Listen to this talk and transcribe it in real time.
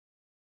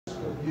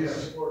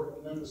Yes.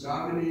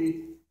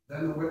 Nominee,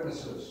 then the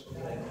witnesses.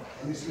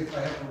 Let me see if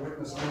I have the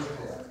witness list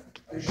here.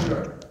 I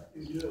should.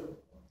 You do.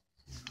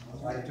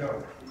 I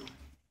don't.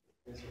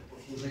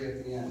 We'll be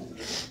at the end.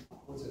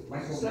 What's it,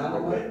 Michael Separate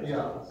Malloway? witness.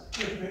 Yeah.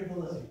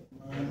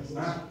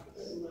 Huh?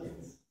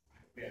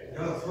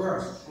 You're the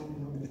first.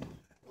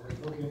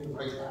 Okay,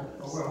 right.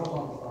 Oh, wait,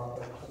 hold on.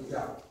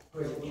 Yeah,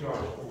 wait,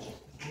 George.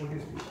 What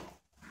is it?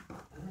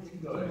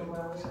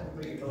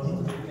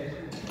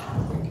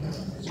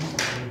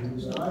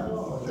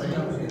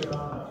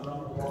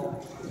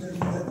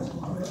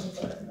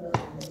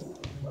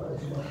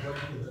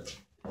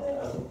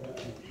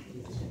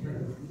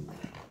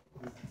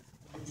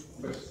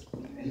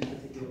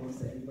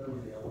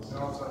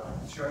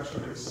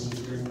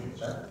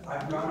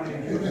 I've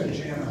nominated you as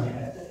chairman.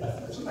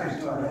 It's a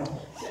nice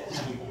title.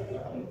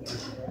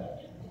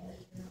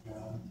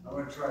 I'm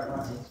going to try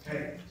mine.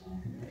 Hey,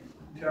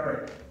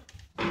 Terry.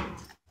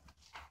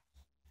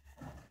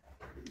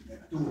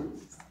 Do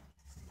it.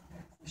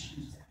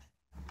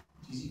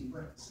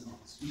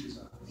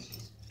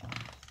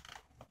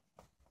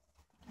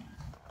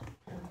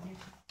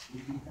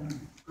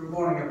 Good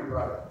morning,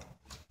 everybody.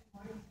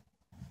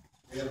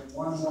 We have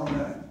one more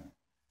minute.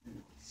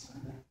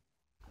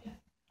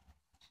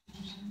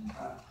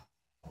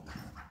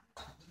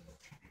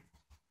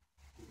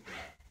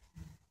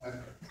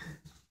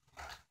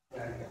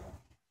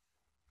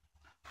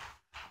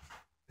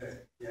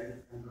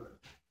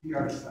 You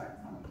understand?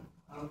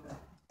 Okay.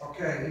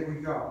 Okay, here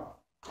we go.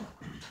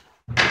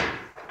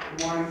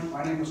 Good morning.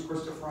 My name is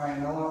Christopher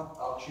Iannella.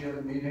 I'll chair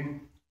the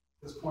meeting.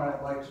 At this point,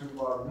 I'd like to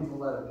read the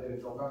letter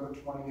dated November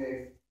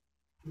 28th,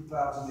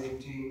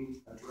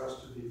 2018,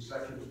 addressed to the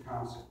Executive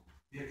Council.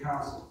 Dear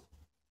Council,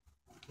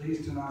 I'm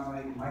pleased to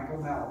nominate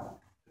Michael Malloway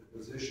to the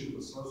position of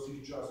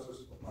Associate Justice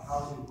of the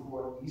Housing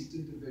Court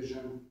Eastern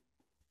Division.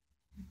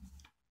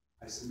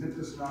 I submit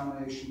this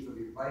nomination for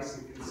the advice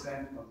and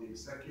consent of the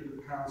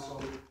Executive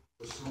Council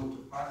pursuant to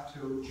Part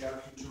 2,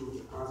 Chapter 2 of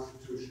the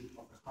Constitution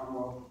of the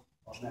Commonwealth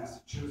of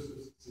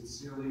Massachusetts.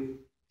 Sincerely,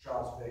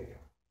 Charles Baker.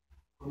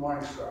 Good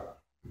morning, sir.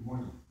 Good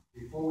morning.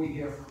 Before we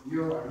hear from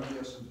you, I know you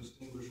have some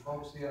distinguished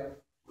folks here.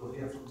 We'll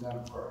hear from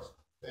them first.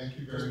 Thank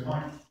you very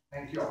much.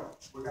 Thank you.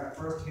 We're going to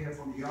first hear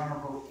from the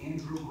Honorable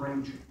Andrew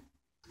Granger,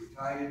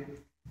 retired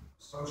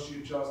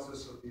Associate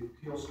Justice of the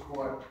Appeals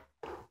Court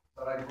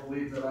that I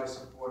believe that I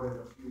supported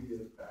a few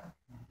years back.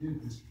 I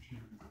did, Mr.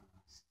 Chairman.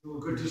 Still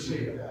Good to see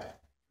you.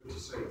 that. Good to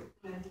see you.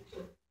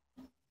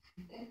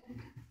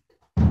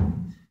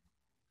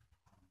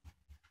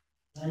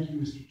 Thank you,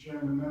 Mr.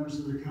 Chairman, members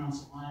of the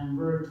council. I am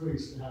very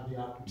pleased to have the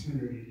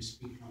opportunity to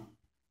speak on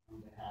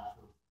behalf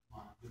of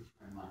my good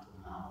friend Michael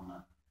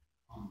Malloway.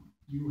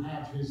 You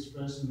have his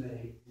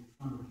resume in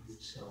front of you,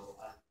 so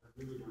I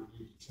really don't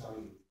need to tell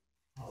you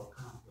how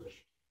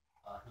accomplished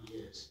he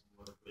is and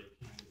what a great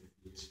candidate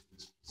he is for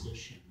this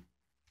position.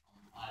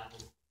 I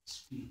will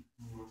speak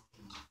more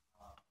from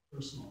a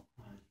personal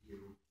point of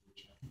view,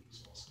 which I think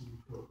is also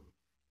important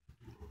for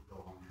people who go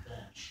on the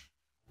bench.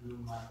 I knew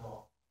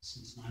Michael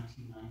since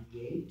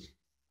 1998.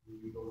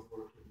 We both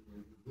worked in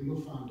the Legal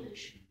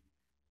Foundation,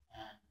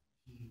 and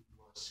he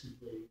was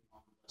simply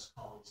one of the best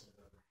colleagues I've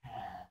ever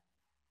had.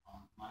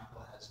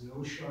 Michael has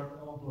no sharp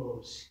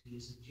elbows. He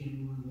is a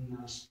genuinely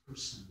nice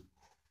person,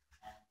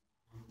 and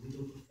in the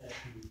legal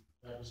profession,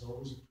 that is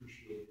always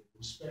appreciated,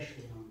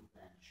 especially on the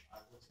bench. I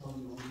will tell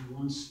you only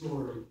one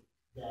story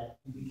that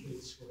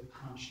indicates what a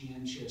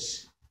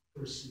conscientious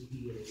person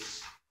he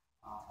is.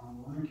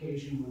 On one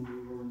occasion, when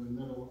we were in the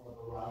middle of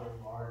a rather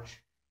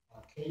large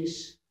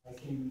case, I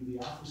came into the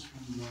office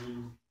one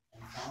morning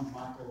and found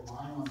Michael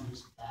lying on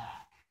his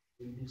back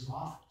in his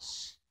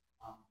office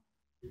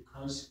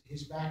because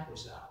his back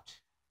was out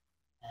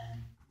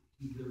and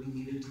he really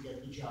needed to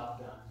get the job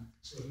done.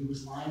 So he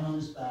was lying on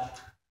his back,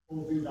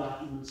 holding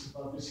documents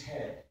above his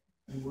head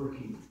and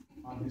working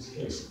on his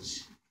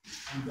cases.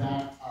 And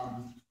that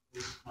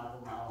is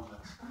Michael Malloway,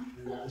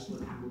 and that is what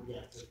he will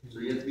get. So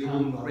you have to be a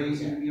little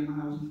crazy to be in the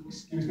housing?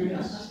 Excuse me?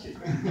 Yes.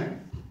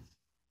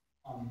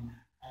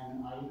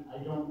 And I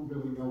don't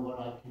really know what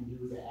I can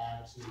do to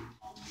add to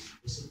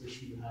the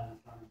submission you have in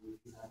front of you. If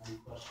you have any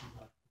questions,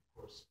 of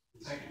course.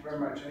 Thank you very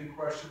much. Any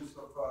questions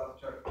of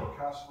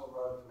Councilor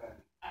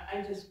Devaney?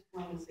 I just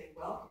want to say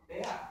welcome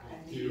back.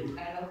 Thank you.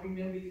 I don't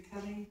remember you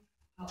coming.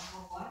 How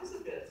long has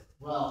it been?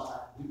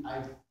 Well,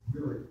 I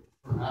really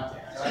forgot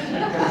to ask.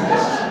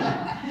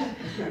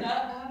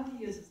 How many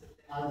years has it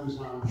been? I was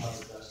on about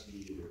the best of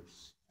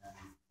years and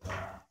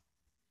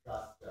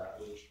got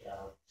aged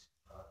out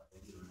a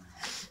year and a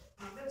half ago.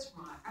 Oh, that's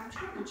right. I'm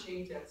trying to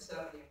change that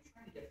 70. I'm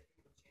trying to get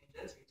people to change.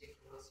 That's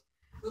ridiculous.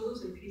 We're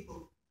losing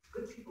people,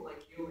 good people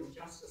like you and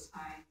Justice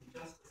Hines and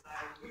Justice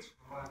Hines.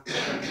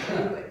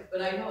 Anyway,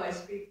 but I know I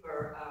speak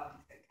for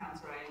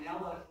Councilor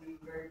Iannella, and I'm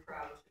very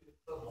proud to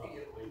vote for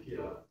you. Thank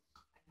you.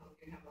 I hope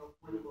you have a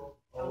wonderful,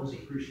 Always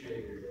healthy.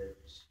 appreciate your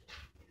efforts.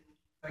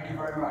 Thank you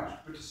very much.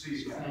 Good to see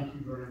you again. Thank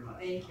you very much.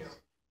 Thank you.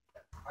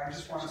 I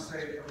just want to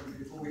say,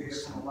 before we hear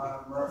from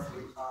Alana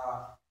Murphy,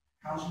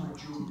 Councilman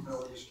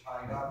Juville is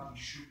tied up,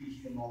 he should be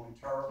here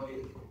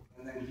momentarily,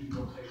 and then he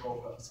will take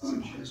over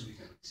chair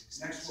speaking.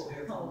 Next, we'll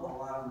hear from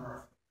Alana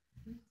Murphy.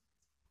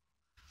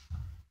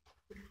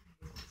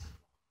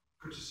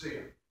 Good to see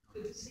you.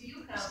 Good to see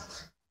you,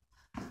 Counselor.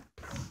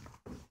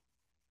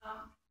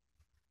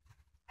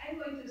 I'm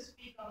going to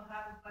speak on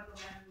behalf of Michael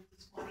Matthews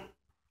this morning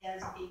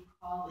as a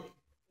colleague.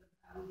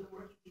 We've been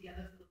working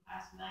together for the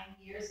past 9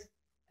 years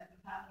at the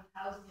Department of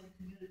Housing and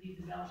Community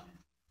Development.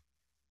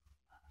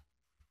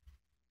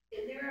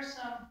 And there are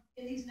some,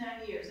 in these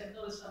 9 years, I've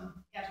noticed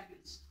some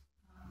attributes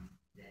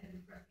that have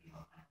impressed me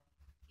about Michael.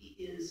 He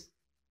is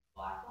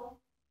thoughtful,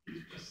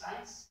 he's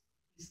precise,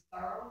 he's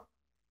thorough,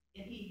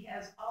 and he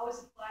has always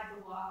applied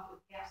the law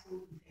with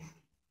absolute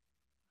integrity.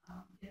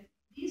 And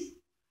these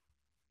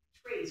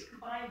traits,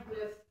 combined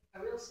with a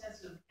real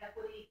sense of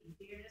equity and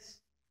fairness,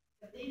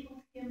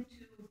 enabled him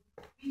to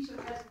reach some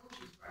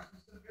resolutions for us in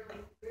some really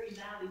very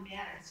gnarly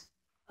matters.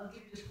 I'll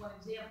give you just one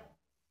example.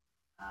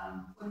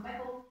 When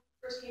Michael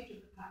first came to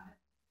the department,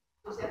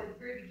 it was at the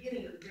very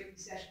beginning of the Great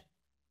Recession.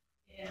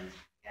 And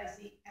as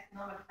the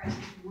economic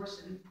crisis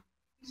worsened,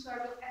 we saw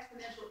a real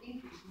exponential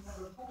increase in the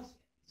number of homeless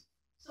families.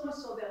 So much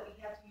so that we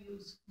had to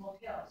use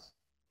motels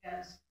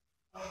as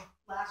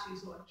last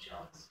resort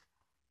shelters.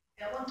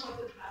 At one point,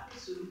 the department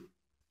sued,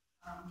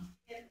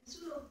 and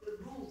some of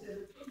the rules that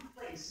were put in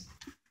place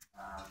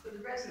for the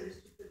residents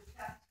to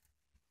protect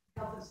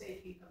health and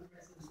safety of the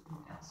residents of the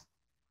hotels.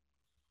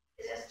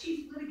 And as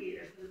chief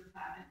litigator for the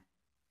department,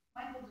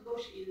 Michael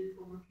negotiated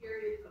over a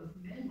period of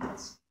many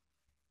months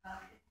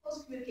in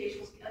close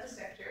communication with the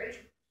undersecretary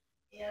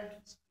and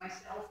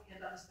myself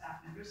and other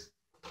staff members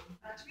to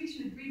reach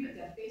an agreement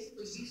that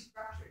basically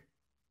restructured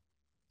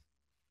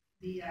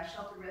the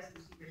shelter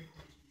residency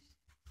regulations.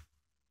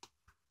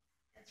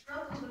 And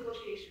throughout those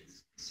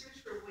negotiations, we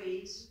searched for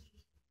ways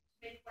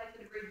to make life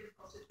in a very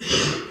difficult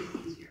situation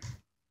easier.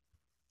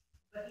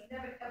 But he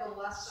never ever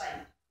lost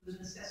sight of the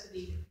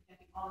necessity of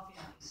protecting all the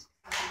families,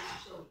 especially the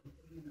children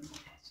living in the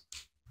hotels.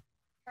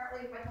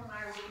 Currently, Michael and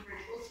I are working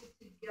very closely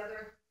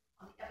together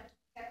on the effort to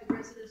protect the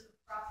residents of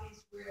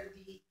properties where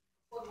the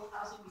affordable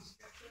housing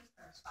restrictions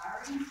are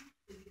expiring.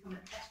 To become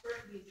an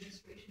expert in the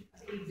administration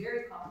of a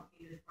very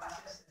complicated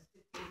process that's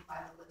dictated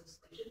by the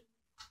legislation.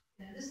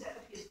 And in this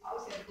effort, he has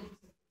always had a good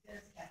sense of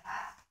tenants at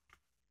heart.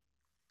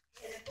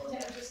 And in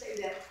closing, I would just say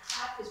that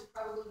heart is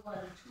probably one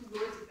of the 2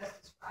 words that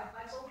best describe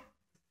Michael: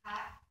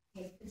 heart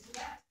and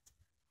intellect.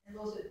 And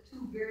those are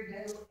 2 very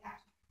valuable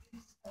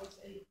attributes, I would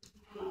say,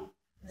 particularly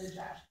in a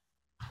judge.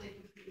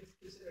 Thank you for your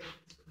consideration,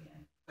 Mr.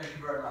 Mann. Thank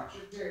you very much.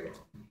 You're very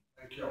welcome.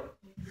 Thank you.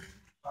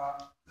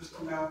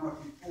 Mr. Malma,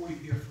 before we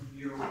hear from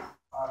you,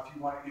 if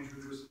you want to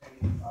introduce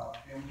any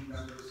family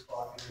members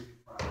or any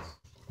friends.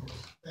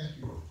 Thank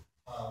you.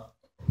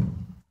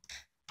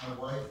 My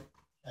wife,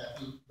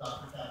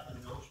 Dr.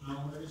 Catherine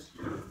Milch-Malma, is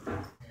here,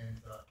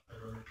 and I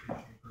really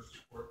appreciate her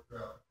support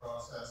throughout the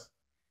process.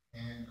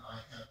 And I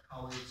have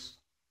colleagues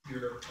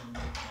here from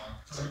my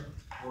current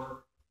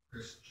work,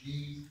 Chris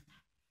G.,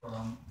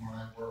 from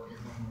my work in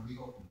the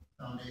Legal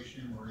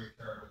Foundation, Maria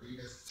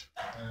Karadalides,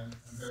 and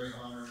I'm very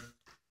honored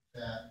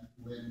that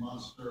Lynn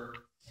Munster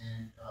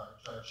and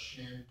Judge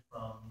Shin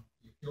from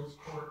the Appeals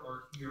Court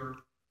are here.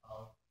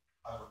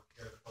 I work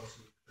together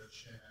closely with Judge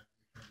Shin at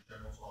the Attorney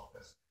General's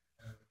office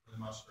and with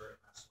Lynn Munster at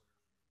Mass.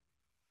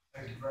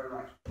 Thank you very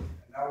much. And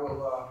now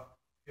we'll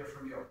hear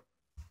from you.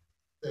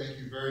 Thank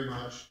you very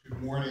much.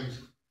 Good morning.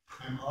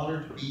 I'm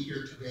honored to be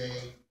here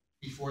today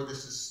before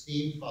this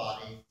esteemed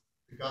body,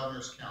 the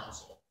Governor's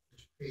Council,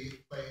 which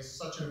plays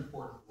such an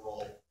important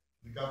role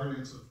in the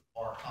governance of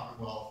our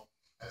Commonwealth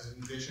as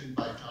envisioned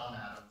by John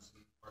Adams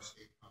in our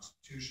state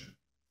constitution.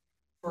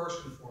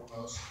 First and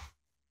foremost,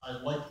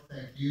 I'd like to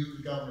thank you,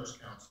 the Governor's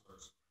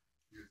Councilors,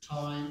 for your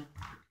time,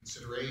 your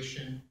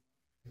consideration,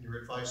 and your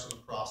advice on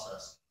the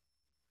process.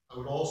 I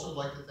would also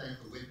like to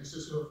thank the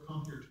witnesses who have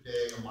come here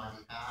today on my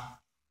behalf,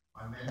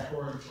 my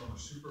mentor and former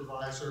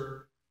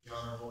supervisor, the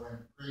Honorable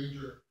Andrew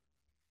Granger,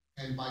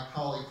 and my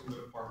colleague from the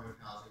Department of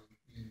Housing and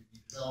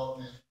Community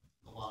Development,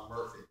 Alana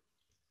Murphy.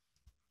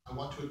 I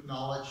want to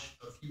acknowledge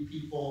a few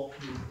people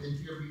who've been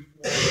here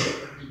before,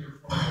 have been here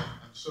for me.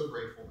 I'm so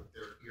grateful that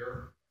they're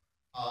here.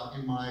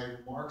 In my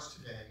remarks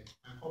today,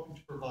 I'm hoping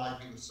to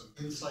provide you with some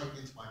insight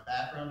into my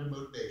background and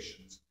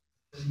motivations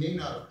that may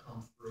not have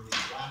come through the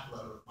black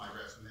letter of my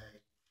resume,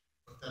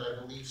 but that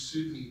I believe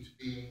suit me to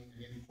being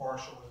an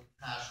impartial and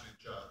compassionate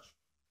judge.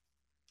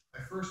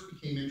 I first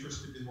became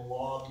interested in the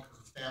law because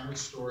of family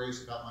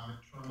stories about my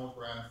maternal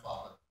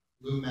grandfather,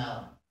 Lou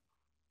Mallon.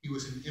 He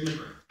was an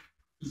immigrant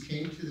who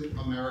came to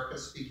America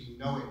speaking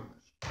no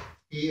English.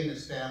 He and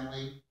his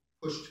family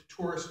pushed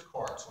tourist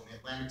carts on the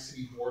Atlantic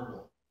City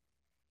boardwalk.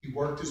 He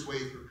worked his way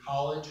through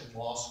college and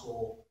law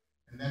school,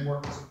 and then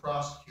worked as a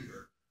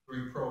prosecutor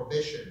during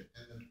Prohibition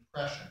and the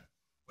Depression,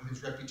 when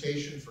his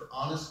reputation for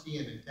honesty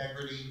and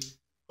integrity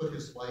put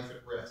his life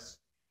at risk.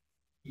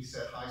 He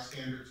set high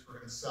standards for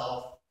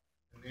himself,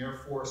 and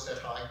therefore set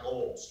high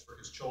goals for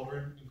his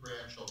children and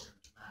grandchildren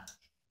to match.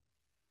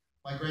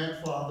 My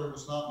grandfather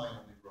was not my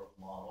only role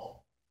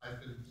model. I've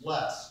been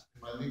blessed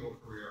in my legal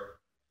career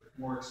with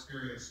more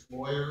experienced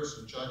lawyers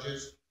and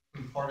judges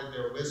who imparted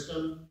their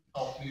wisdom,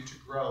 helped me to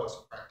grow as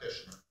a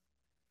practitioner.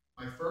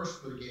 My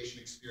first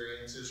litigation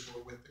experiences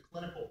were with the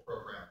clinical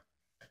program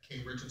at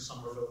Cambridge and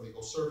Somerville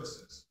Legal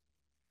Services.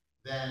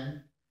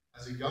 Then,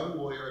 as a young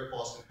lawyer at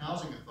Boston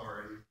Housing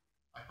Authority,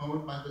 I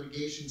honed my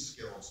litigation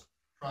skills,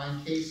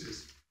 trying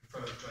cases in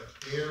front of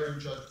Judge Dare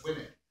and Judge Winnick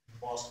in the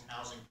Boston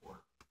Housing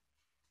Court.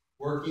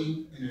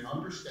 Working in an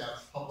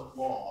understaffed public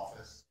law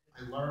office,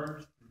 I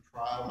learned through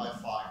trial by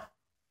fire.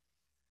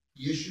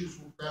 The issues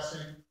were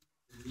pressing,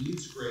 the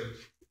needs great,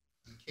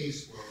 and the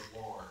caseload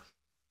large.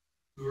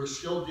 We were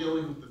still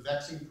dealing with the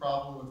vexing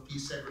problem of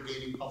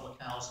desegregating public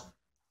housing.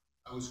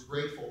 I was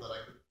grateful that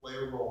I could play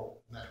a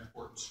role in that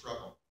important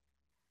struggle.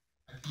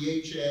 At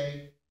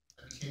PHA,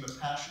 I became a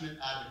passionate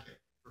advocate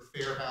for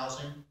fair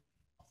housing,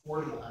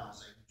 affordable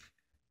housing,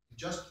 and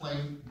just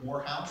plain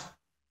more housing.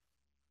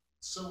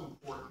 It's so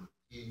important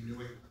in New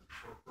England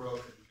for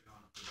growth and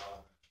economic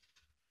development.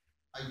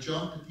 I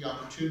jumped at the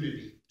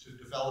opportunity to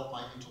develop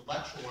my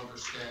intellectual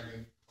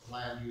understanding of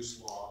land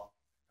use law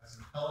as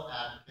an appellate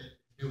advocate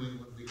at New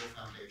England Legal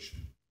Foundation.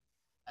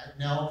 At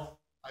NELF,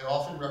 I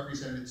often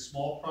represented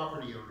small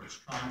property owners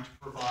trying to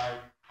provide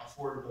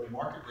affordable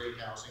market rate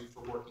housing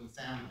for working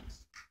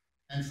families,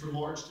 and for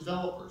large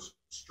developers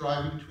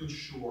striving to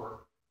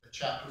ensure that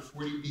Chapter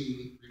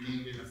 40B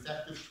remained an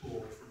effective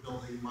tool for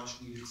building much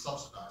needed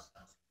subsidized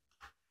housing.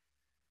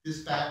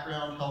 This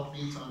background helped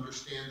me to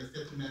understand the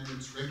Fifth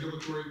Amendment's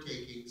regulatory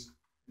takings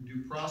and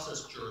due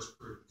process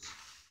jurisprudence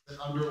that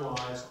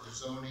underlies our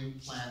zoning,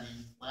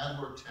 planning,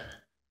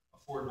 landlord-tenant,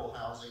 affordable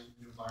housing,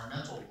 and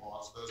environmental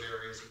laws, those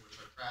areas in which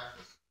I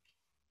practice.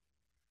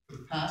 For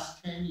the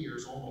past 10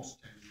 years,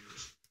 almost 10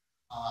 years,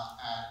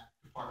 at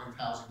Department of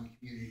Housing and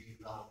Community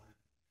Development,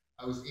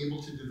 I was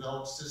able to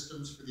develop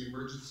systems for the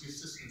Emergency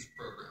Assistance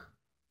Program,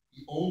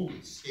 the only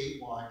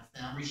statewide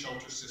family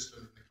shelter system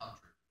in the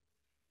country.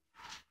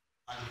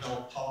 I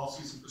developed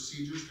policies and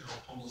procedures to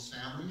help homeless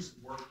families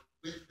and work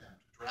with them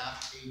to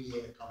draft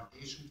ADA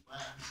accommodation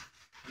plans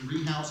and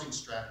rehousing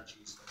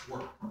strategies that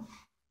work.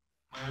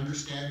 My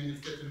understanding of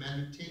Fifth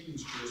Amendment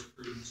takings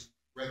jurisprudence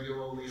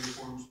regularly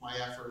informs my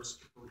efforts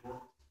to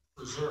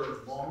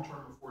preserve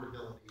long-term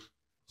affordability of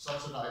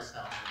subsidized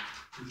housing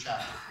through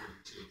Chapter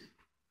 42.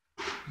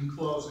 In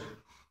closing,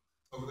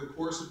 over the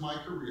course of my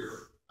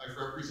career, I've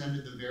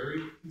represented the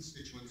varied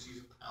constituencies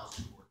of the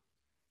housing board: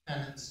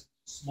 tenants,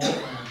 small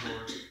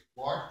landlords,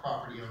 large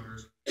property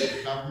owners,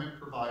 and government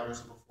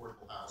providers of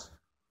affordable housing.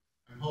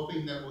 I'm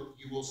hoping that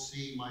you will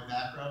see my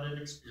background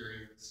and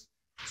experience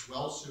as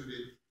well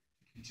suited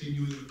to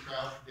continuing the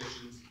proud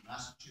traditions of the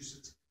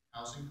Massachusetts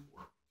Housing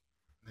Court,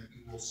 and that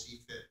you will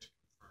see fit to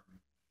confirm me.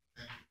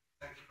 Thank you.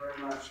 Thank you very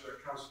much,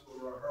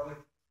 Councilor Hurley.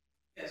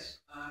 Yes,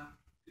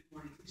 good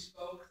morning. We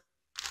spoke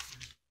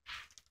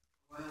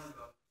a while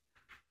ago.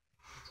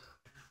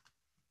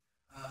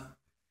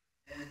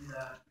 And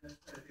that's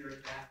kind of your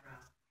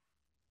background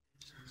in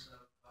terms of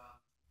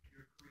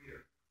your career.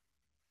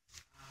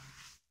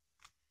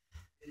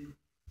 In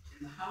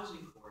the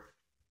housing court,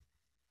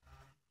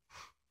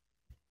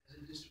 as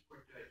a district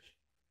court judge,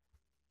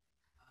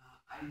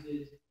 I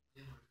did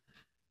landlord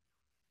tenant.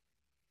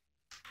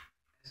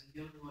 As a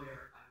young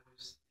lawyer, I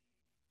was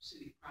the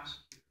city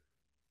prosecutor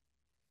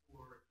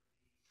for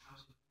the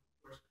housing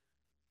enforcement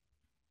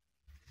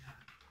in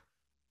housing court.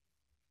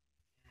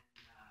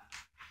 And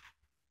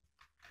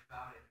I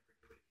vowed I'd never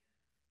do it again.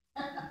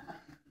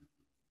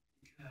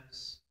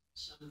 Because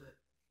some of the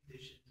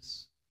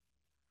conditions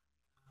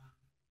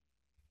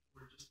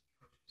were just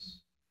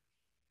atrocious.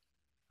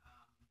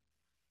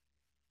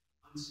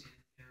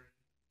 Unsanitary,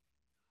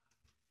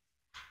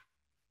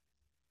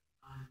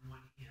 on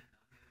one hand, on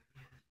the other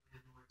hand,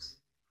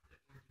 landlords that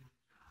weren't doing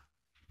the job.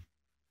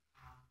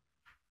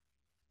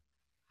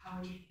 How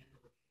would you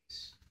handle a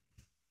case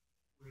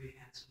where you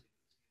had somebody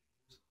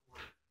who was going to lose a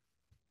court?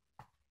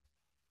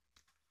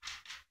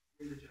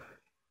 You're the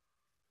judge.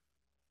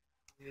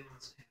 The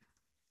landlord's saying,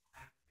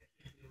 I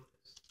can't deal with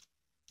this.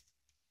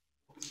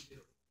 What would you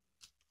do?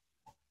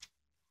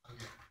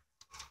 Again,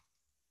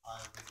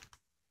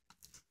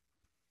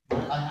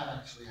 I have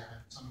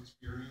had some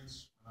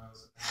experience when I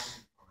was at the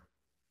Housing Authority.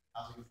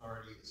 Housing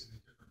Authority is in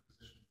a different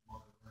position from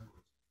other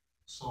landlords.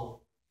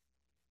 So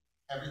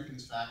everything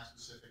is fact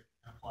specific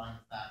and applying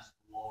the facts to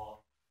the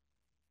law.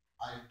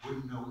 I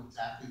wouldn't know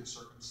exactly the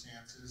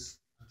circumstances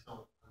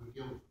until I would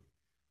deal with them.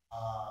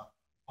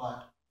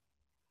 But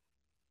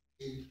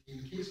in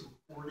the case of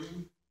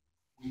reporting,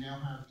 we now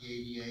have the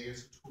ADA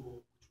as a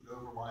tool which would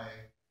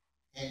overlay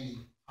any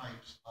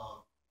types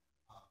of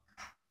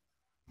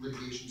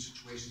litigation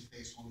situations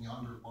based on the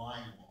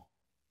underlying law.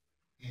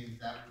 And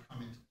that would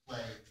come into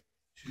play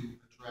to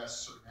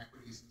address certain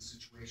equities in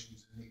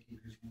situations and making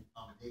reasonable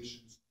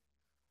accommodations.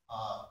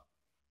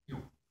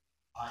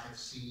 I have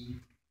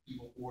seen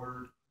people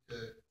ordered to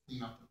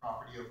clean up the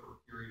property over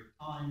a period of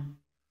time.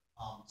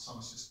 Some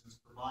assistance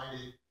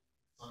provided,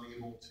 it's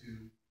unable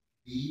to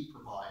be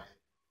provided.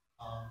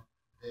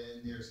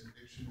 Then there's an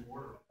eviction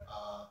order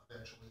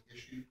eventually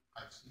issued.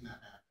 I've seen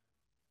that happen.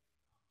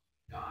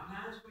 No, I'm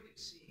not asking what you've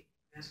seen,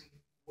 I'm asking,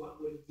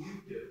 what would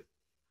you do?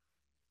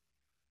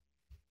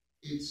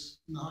 It's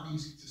not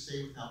easy to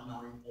say without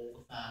knowing all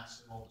the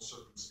facts and all the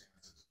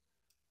circumstances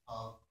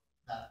of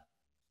that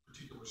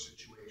particular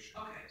situation.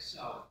 Okay,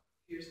 so,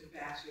 here's the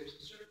facts, here's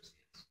the circumstance.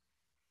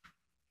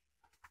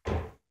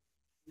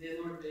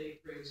 Landlord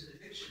brings an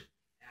eviction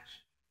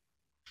action.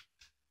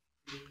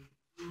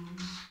 The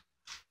rooms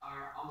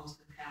are almost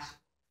impassable.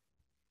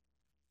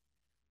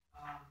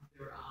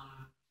 They're on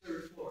a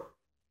third floor.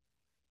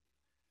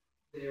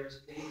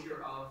 There's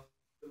danger of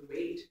the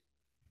weight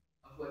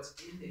of what's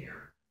in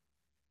there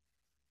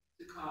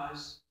to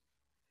cause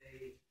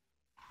a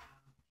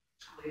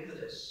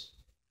calamitous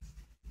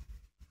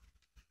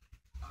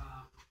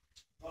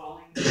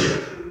falling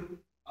through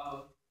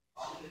of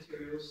all the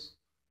materials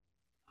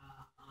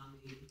on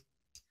the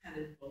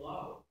tenant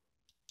below,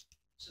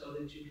 so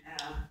that you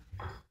have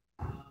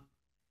a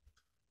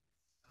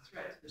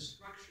threat to the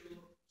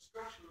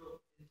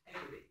structural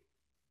integrity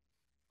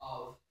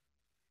of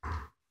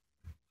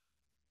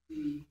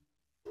the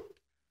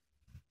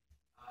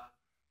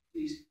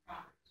these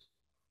properties.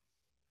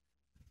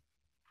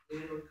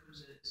 Landlord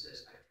comes in and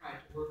says, "I tried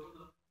to work with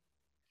them,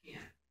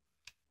 can't,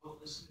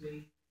 won't listen to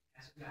me,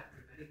 hasn't gotten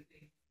rid of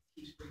anything,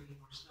 keeps bringing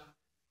more stuff.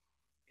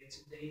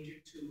 It's a danger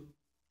to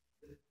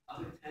the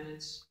other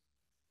tenants,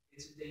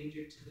 it's a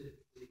danger to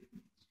the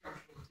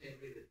structural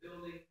integrity of the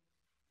building,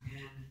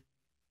 and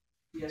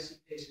yes, he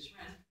pays his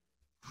rent,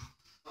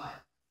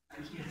 but I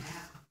can't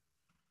have him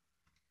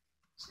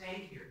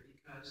staying here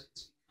because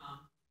it's become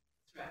a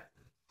threat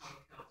to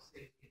public health,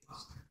 safety, and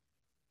welfare."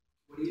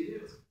 What do?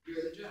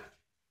 You're the judge.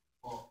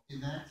 Well, in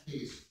that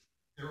case,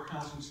 there are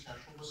housing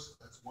specialists.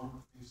 That's one of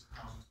the things that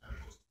housing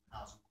specialists in the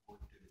housing court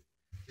do.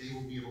 They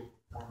will be able to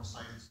perform a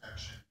site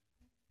inspection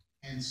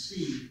and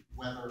see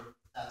whether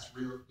that's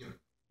real,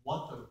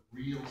 what the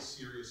real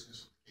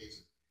seriousness of the case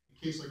is. In a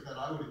case like that,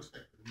 I would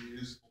expect the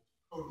municipal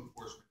code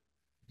enforcement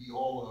to be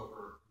all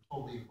over and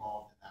totally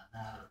involved in that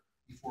matter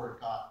before it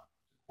got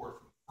to court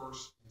for the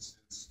first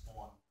instance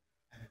on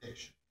an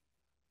eviction.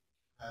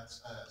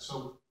 That's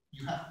so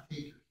you have to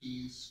take your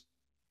keys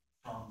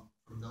from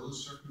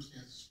those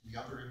circumstances, from the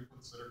other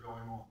inputs that are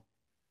going on.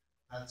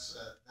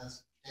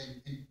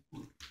 And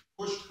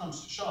push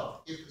comes to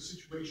shove, if the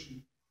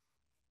situation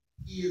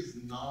is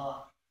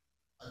not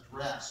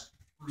addressed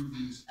through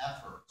these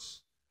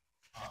efforts,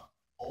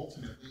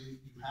 ultimately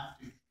you have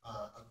to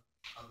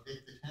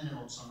evict the tenant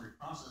on summary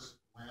process. If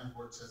the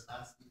landlord says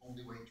that's the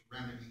only way to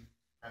remedy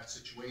that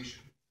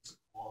situation, it's a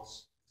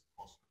clause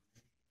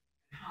termination.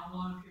 And how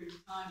long a period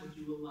of time would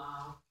you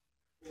allow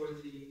for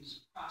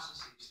these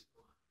processes to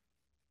go on?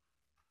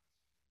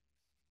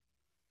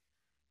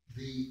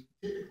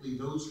 Typically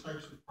those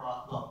types of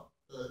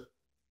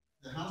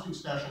the housing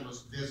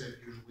specialist visit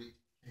usually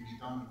can be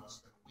done in less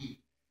than a week.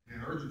 In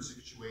an urgent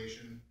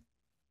situation,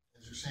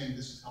 as you're saying,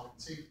 this is health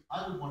and safety,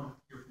 I would want to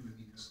hear from the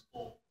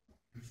municipal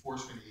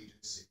enforcement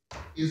agency.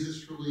 Is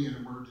this truly an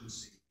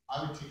emergency?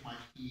 I would take my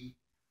key,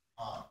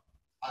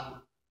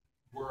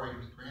 were I to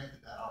be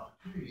granted that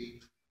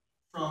opportunity,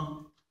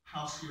 from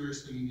how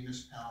serious the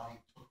municipality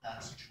took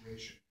that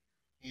situation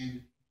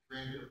and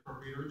granted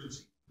appropriate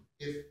urgency.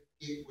 If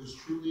it was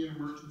truly an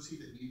emergency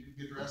that needed to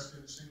be addressed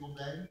in a single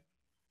day,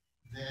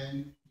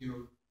 then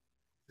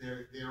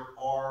there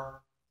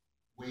are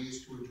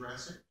ways to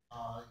address it.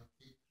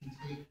 It can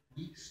take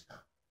weeks to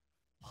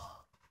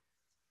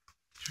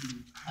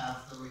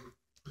have the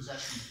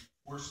possession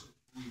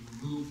forcibly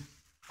removed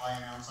by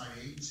an outside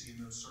agency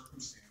in those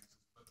circumstances.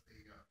 But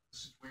the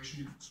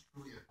situation, if it's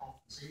truly a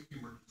health and safety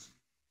emergency,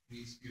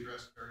 needs to be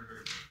addressed very,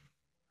 very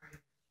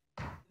quickly.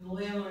 Right. And the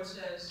landlord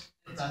says,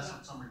 But that's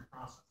the summary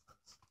process.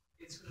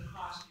 it's going to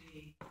cost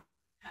me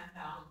 $10,000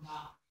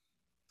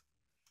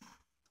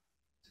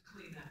 to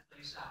clean that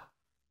place out.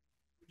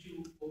 Would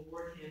you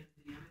award him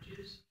the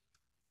damages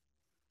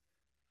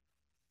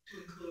to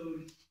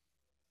include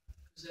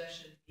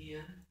possession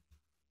and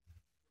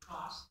the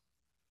cost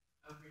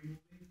of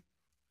removing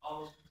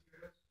all those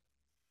materials?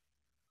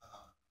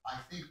 I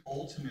think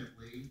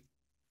ultimately,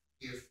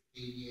 if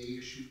ADA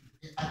issue,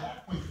 at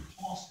that point, the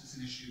cost is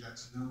an issue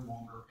that's no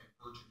longer an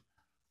urgent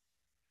matter.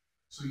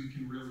 So you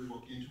can really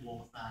look into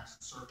all the facts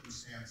and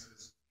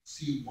circumstances,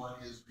 see what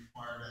is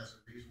required as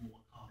a reasonable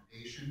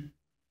accommodation,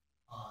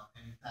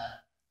 and if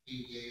that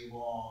ADA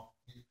law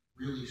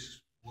really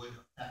would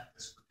affect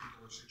this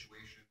particular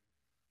situation.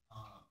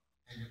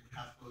 And you'd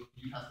have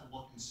to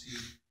look and see,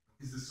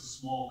 is this a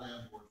small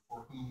landlord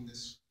for whom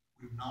this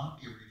would not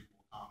be a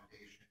reasonable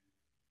accommodation,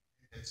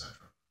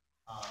 etc.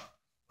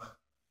 But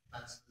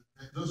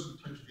those are the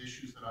types of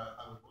issues that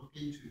I would look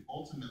into.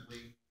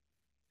 Ultimately,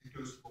 it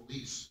goes to the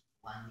lease.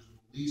 The language of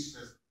the lease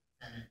says the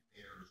tenant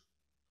bears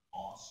the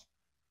cost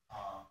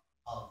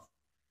of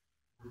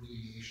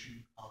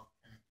remediation of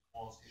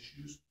tenant-caused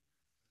issues,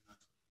 and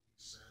that's what the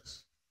lease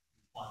says.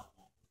 You apply the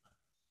law with that.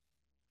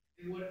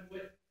 And what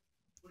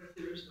if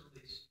there is no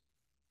lease?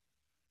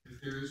 If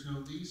there is no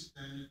lease,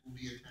 then it will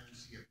be a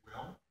tenancy at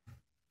will.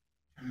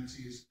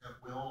 Tenancies at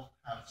will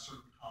have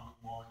certain common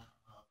law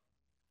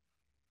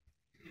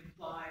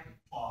Implied.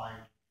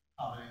 implied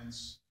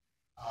covenants,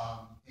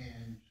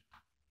 and,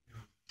 you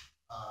know,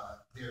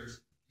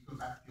 there's, you go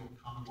back to the old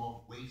common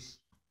law of waste,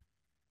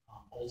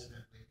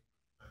 ultimately,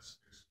 there's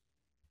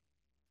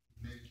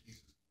many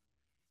cases.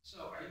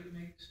 So are you gonna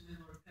make this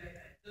landlord pay?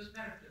 It doesn't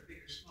matter if they're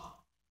big or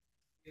small.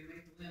 You're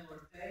gonna make the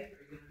landlord pay,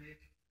 or you're gonna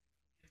make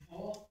him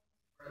whole,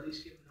 or at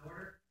least give an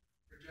order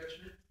for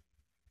judgment?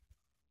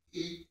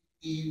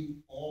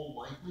 In all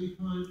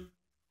likelihood,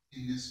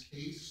 in this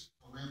case,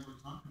 the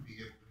landlord's not gonna be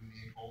able to be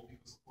made whole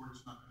because the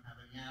hoarder's not gonna have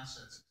any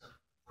assets except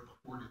for the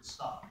hoarded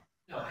stuff.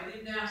 No, I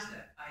didn't ask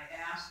that. I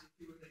asked if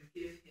you were gonna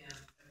give him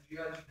a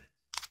judgment.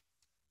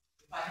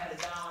 If I had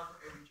 $1 for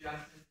every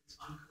judgment that's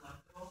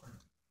uncollectible,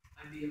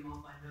 I'd be a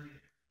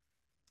multimillionaire.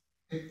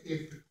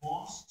 If the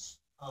costs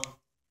of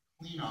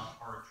cleanup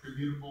are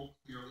attributable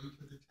clearly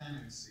to the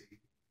tenancy,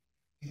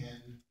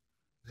 and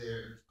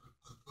there's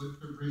a good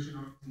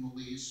provision in the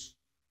lease,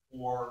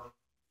 or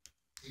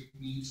it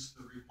meets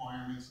the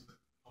requirements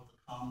of the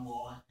common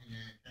law and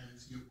a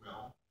tenancy at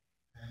will,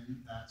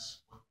 then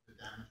that's what the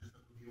damages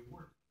that would be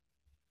awarded.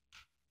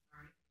 All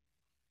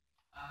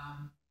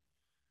right.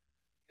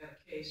 Got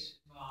a case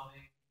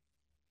involving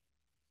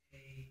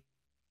a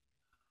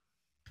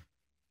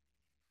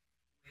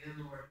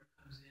landlord who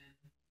comes in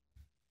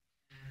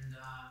and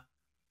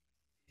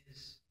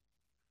is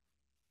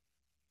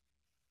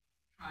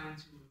trying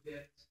to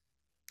evict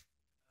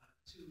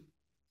two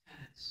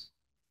tenants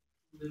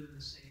who live in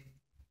the same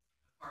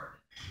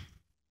apartment.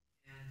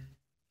 And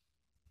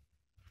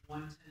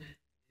one tenant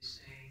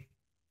is saying,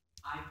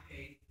 I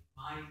paid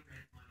my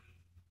rent money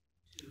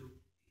to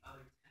the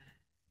other tenant,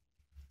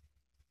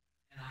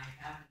 and I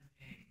have been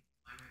paying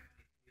my rent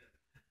money to the other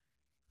tenant.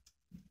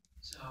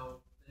 So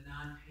the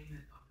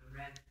non-payment of the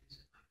rent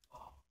isn't my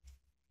fault,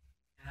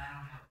 and I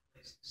don't have a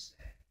place to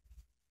stay.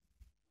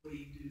 What do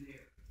you do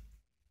there?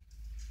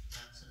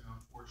 That's an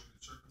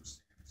unfortunate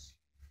circumstance.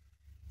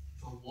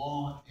 The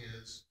law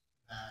is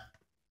that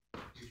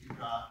if you've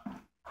got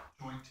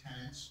joint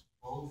tenants,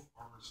 both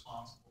are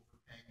responsible for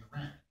paying the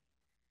rent.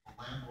 The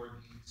landlord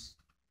needs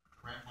the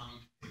rent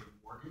money to pay the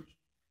mortgage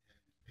and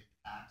to pay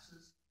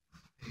taxes,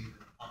 pay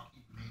the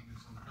upkeep and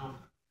maintenance on the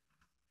building.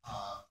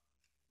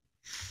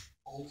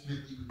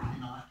 Ultimately, we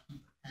cannot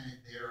keep a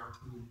tenant there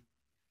who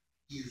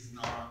is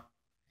not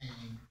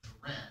paying the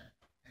rent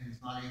and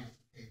is not able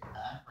to pay the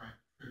back rent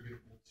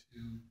attributable to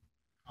the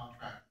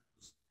contract that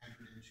was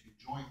entered into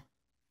jointly.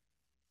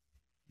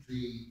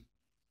 The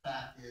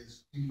fact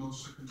is, in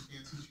most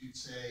circumstances, you'd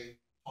say,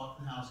 talk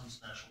to housing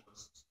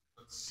specialists,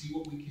 let's see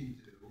what we can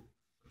do,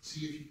 let's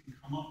see if you can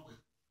come up with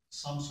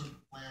some sort of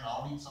plan,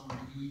 I'll eat some of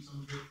it, you eat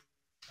some of it,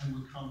 and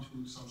we'll come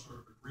to some sort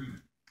of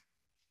agreement.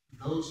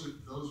 Those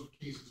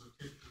cases are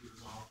typically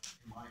resolved,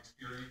 in my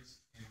experience,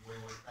 in a way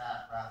like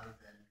that, rather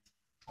than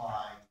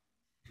by,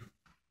 you know,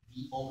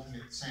 the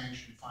ultimate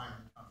sanction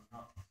finally coming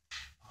up.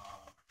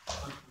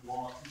 But the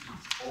law is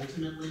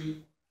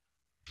ultimately,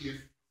 if you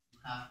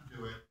have to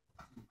do it,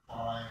 you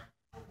apply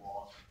the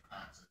law to the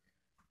facts at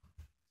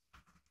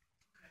hand.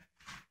 Okay.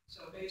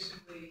 So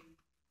basically,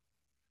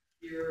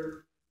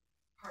 you're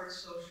part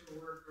social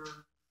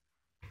worker,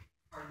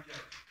 part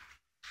judge.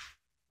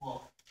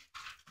 Well,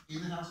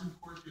 in the housing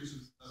court, there's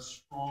a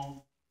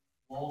strong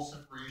wall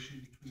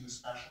separation between the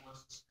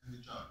specialists and the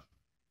judge.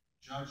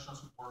 The judge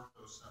doesn't work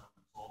those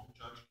settlements. All the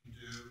judge can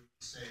do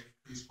is say,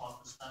 please talk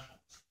to the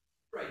specialist.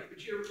 Right,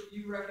 but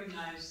you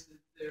recognize that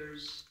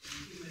there's a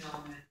human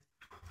element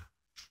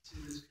to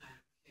this kind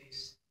of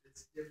case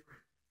that's different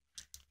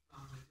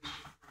from the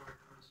district court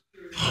or the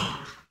superior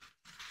court,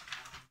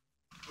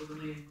 or the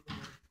main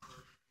court, or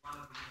a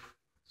lot of the other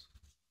courts.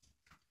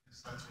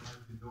 Yes, that's what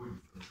I've been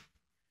doing for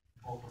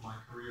both of my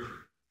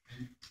career.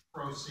 And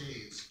pro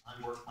se's, I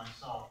work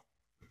myself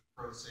with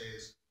pro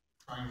se's,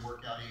 trying to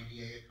work out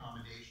ADA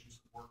accommodations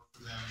that work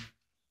for them,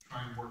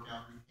 trying to work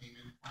out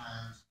repayment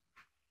plans,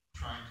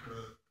 trying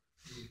to,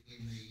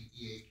 in the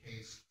EA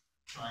case,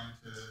 trying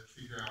to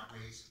figure out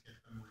ways to get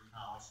them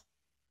rehoused.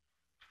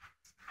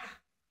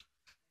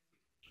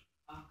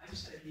 I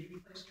just had a knee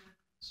replacement,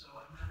 so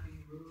I'm not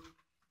being rude,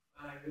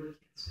 but I really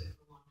can't sit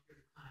for a long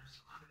period of time,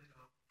 so I'm gonna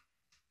go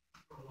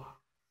for a walk.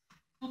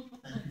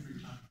 Thank you for your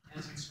time.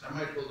 As I expected.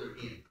 might hold her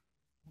hand.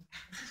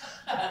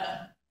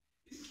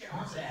 You can carry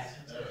on that.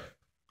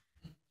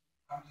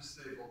 I'm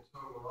disabled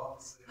too, we're all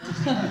disabled.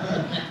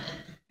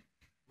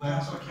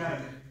 Lance, That's okay.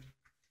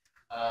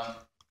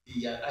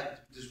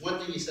 There's one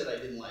thing you said I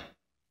didn't like.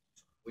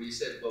 When you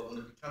said, well, when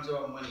it becomes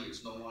about money,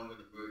 it's no longer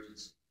an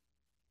emergency.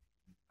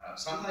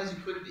 Sometimes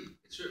it could be.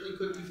 It certainly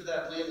could be for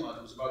that landlord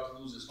who's about to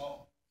lose his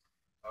home.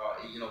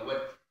 You know,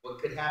 what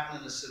could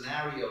happen in a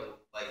scenario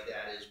like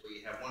that is where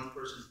you have one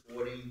person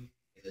hoarding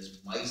and there's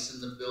mice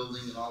in the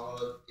building and all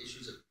other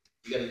issues.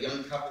 You got a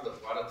young couple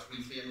that bought a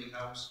 3-family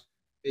house,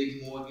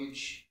 big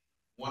mortgage,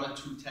 1 or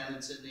 2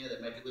 tenants in there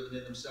that might be living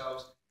there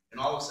themselves, and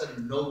all of a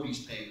sudden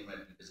nobody's paying the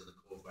rent because of the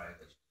code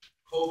violations.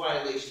 Code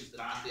violations that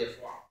aren't their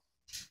fault.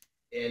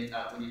 And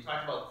when you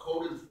talk about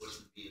code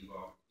enforcement being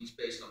involved, at least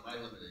based on my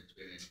limited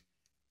experience,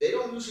 they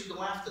don't usually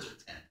go after the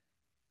tenant.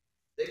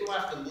 they go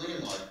after the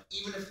landlord,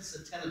 even if it's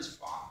the tenant's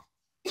fault,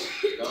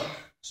 you know?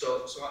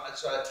 So I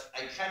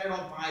kinda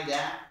don't buy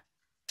that,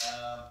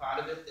 part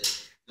of it,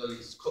 that, you know,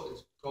 it's code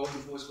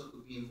enforcement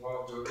would be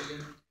involved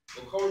earlier.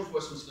 Well, code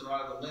enforcement's gonna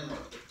order the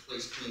landlord to get the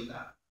place cleaned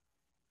up,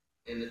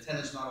 and the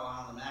tenant's not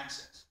allowing them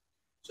access.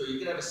 So you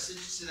could have a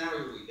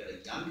scenario where you got a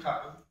young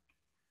couple,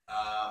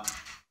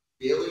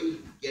 barely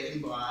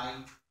getting by,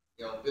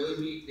 you know,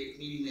 barely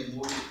meeting their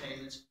mortgage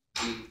payments,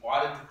 being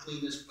ordered to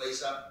clean this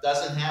place up,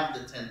 doesn't have the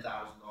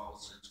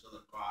 $10,000 that it's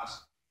gonna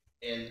cost,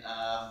 and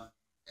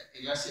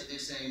you're sitting there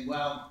saying,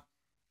 well,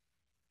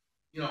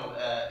 you know,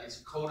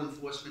 it's a code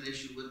enforcement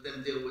issue, let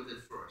them deal with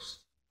it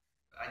first.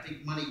 I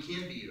think money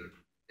can be earned,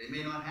 they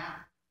may not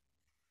have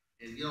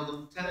it. And, you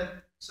know, the tenant,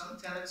 some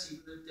tenants,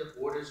 even if they're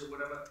hoarders or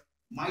whatever,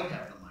 might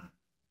have the money.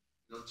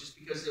 You know, just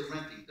because they're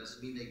renting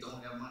doesn't mean they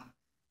don't have money.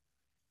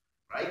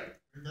 Right?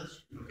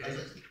 That's true. Okay. As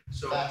I said,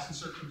 So, facts and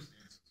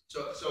circumstances.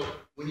 so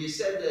when you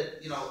said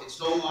that, you know, it's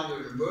no longer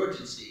an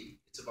emergency,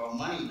 it's about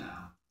money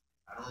now,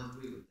 I don't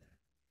agree with that.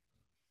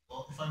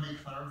 Well, if I may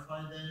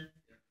clarify then,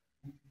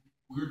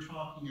 we're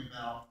talking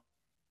about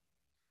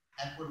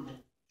equitable,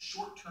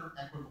 short-term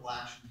equitable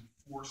action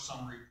before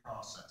summary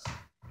process.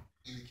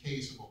 In the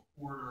case of a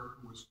hoarder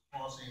who was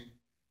causing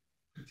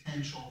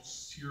potential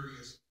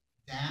serious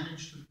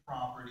damage to the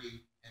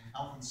property and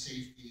health and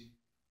safety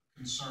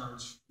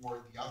concerns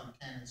for the other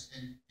tenants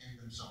and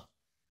themselves.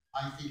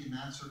 I think in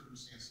that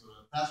circumstance,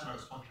 that's what I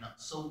was talking about,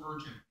 so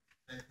urgent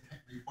that it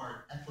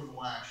required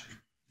equitable action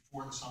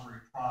before the summary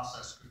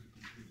process could be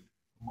completed.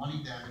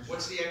 Money damage.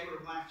 What's the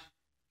equitable action?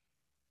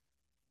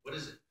 What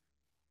is it?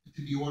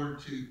 To be ordered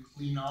to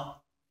clean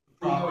up the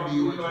Who property.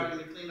 are or you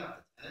arguing to clean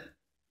up? The tenant?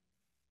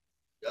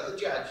 The other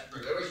judge,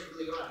 whoever should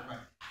clean it up.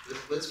 Right.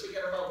 Let's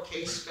forget about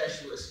case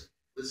specialists.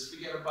 Let's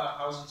forget about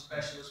housing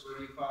specialists,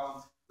 whatever you call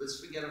them. Let's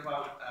forget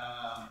about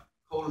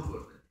code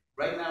enforcement.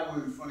 Right now,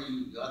 we're in front of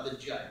you, you're the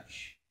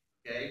judge,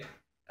 okay?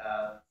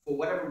 For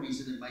whatever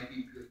reason, it might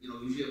be, you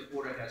know, usually a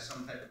hoarder has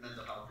some type of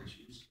mental health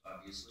issues,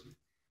 obviously.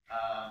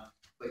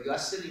 But you're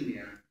sitting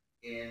there,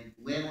 and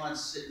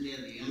landlord's sitting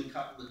there, the young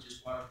couple that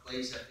just bought a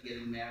place after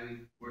getting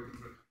married, working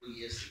for a couple of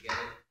years to get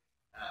it,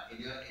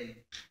 and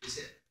they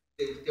said,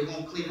 they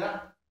won't clean it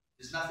up.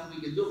 There's nothing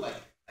we can do. Like,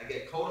 I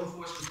get code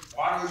enforcement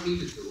ordering me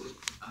to do it.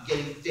 I'm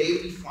getting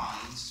daily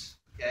fines,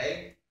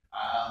 okay?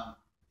 I'm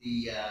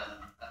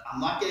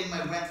not getting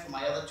my rent for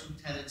my other two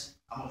tenants.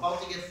 I'm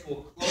about to get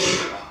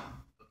foreclosed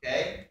on,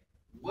 okay?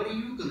 What are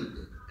you gonna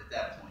do at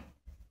that point?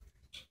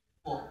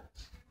 Well,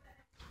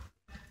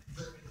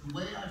 the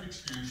way I've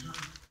experienced it,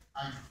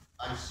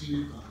 I've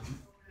seen it done,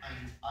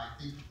 and I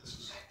think that this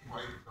is the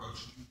right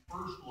approach. You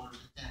first order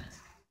the tenant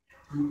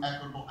through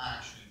equitable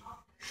action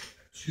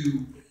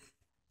to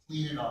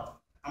clean it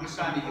up. How much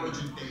time do you On an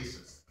give them? urgent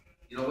basis.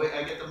 You know,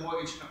 I get the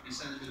mortgage company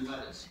sending me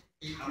letters.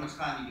 How much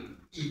time do you give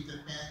them? It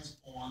depends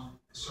on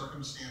the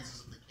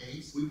circumstances of the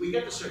case. We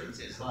get the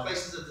circumstances. The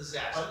place is a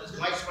disaster. There's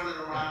mice running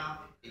around.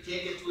 You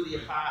can't get through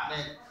the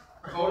apartment.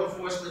 Code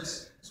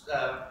enforcement's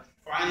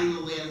finding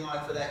the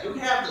landlord for that. You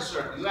have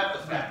the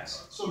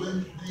facts. So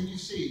then you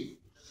see,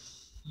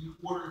 you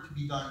order it to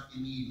be done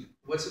immediately.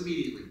 What's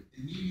immediately?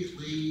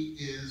 Immediately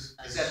is.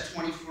 Is that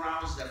 24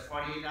 hours? Is that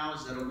 48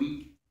 hours? Is that a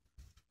week?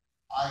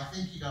 I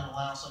think you gotta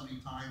allow somebody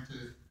time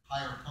to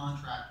hire a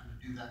contractor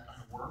to do that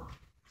kind of work.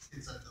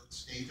 It's at the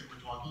state that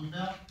we're talking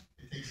about.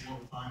 It takes a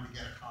little time to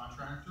get a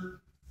contractor.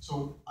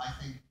 So I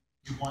think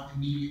you want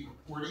immediate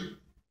reporting.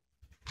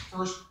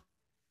 First,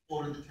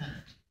 order the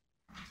tenant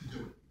to do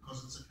it,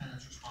 because it's a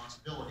tenant's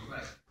responsibility.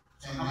 Right.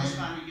 So And how much then-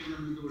 time do you give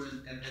them to do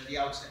it at the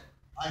outset?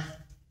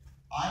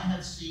 I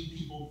have seen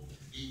people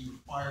being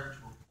required to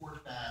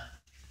report back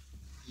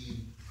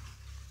in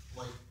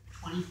like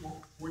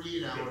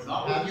 48 hours.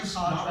 Not Have what you you've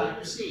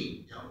contracted?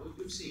 seen. Not what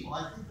you've seen.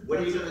 Well, I think that What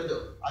are you that's gonna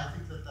do? I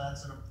think that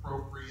that's an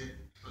appropriate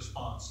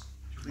response.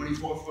 To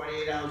 24,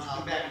 48 hours, you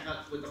come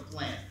back with a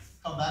plan.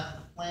 come back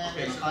with a plan.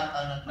 Okay, and so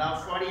a Now,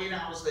 48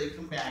 hours, they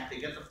come back, they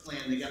get the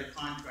plan, they got a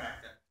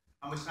contractor.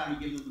 How much time you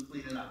give them to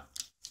clean it up?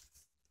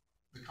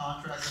 The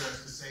contractor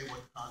has to say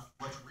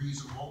what's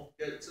reasonable.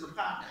 It's an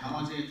apartment. How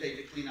long is it gonna take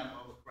to clean up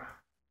all the crap?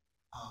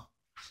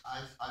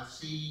 I've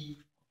seen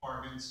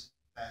apartments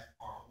that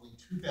are only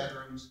 2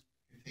 bedrooms,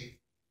 can take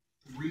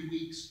 3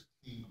 weeks to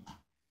clean them up.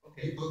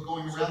 Okay. People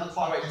going So- around the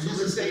clock, alright, and so this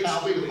let's is say the it's 3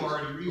 housing weeks.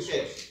 authority Okay,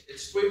 resource.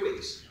 it's 3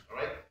 weeks, all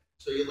right?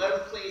 So you let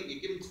them clean, you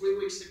give them 3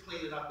 weeks to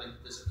clean it up, and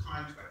there's a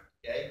contract,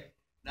 okay?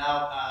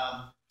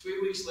 Now, 3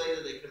 weeks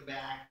later, they come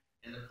back,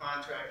 and the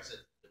contractor said,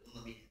 they won't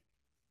let me in.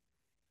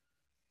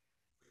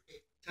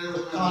 Tenant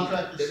wouldn't let me in.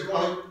 Contract is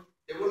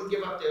They wouldn't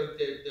give up their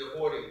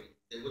hoarding,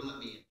 they wouldn't let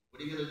me in.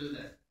 What are you gonna do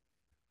then?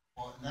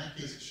 Well, in that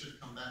case, it should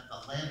come back,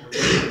 the landlord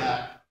should come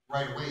back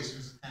right away, as soon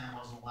as the tenant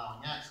wasn't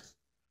allowing access.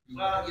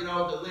 Well, you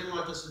know, the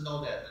landlord doesn't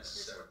know that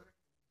necessarily,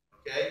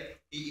 okay?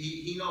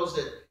 He knows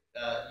that,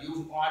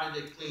 you've ordered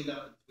it cleaned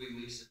up in 3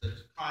 weeks, that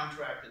there's a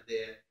contractor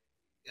there.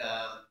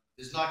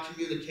 There's not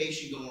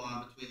communication going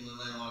on between the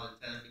landlord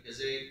and tenant, because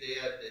they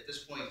are, at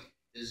this point,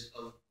 there's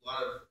a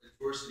lot of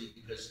adversity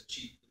because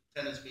the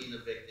tenant's being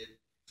evicted,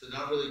 so they're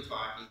not really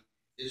talking.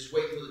 They're just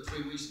waiting for the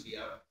 3 weeks to be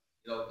up.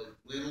 You know, the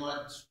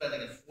landlord's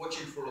spending a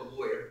fortune for a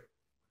lawyer,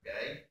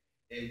 okay?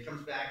 And he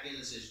comes back in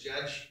and says,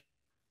 Judge,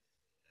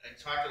 I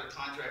talked to the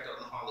contractor on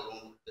the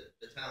holiday,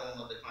 the tenant won't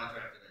let the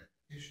contractor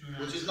in,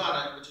 which is not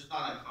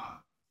uncommon.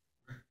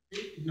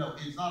 No,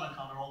 it's not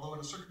uncommon, although in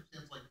a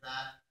circumstance like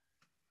that,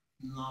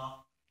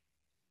 not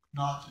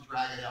to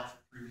drag it out for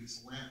 3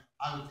 weeks,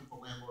 I would think the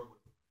landlord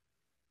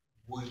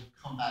would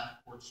come back to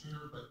court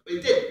sooner, but. But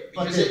he did,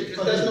 because it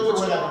doesn't know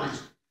what's going on.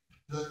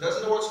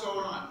 Doesn't know what's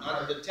going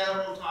on, the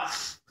tenant won't talk.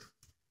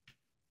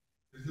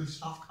 There's no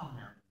stuff coming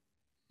out of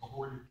the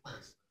hoarded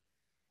place.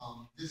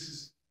 This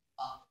is,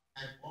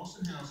 at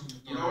Boston Housing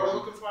Authority. You know what I'm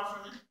looking for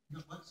from me? No,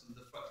 what?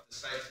 The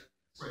sites.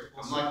 Right,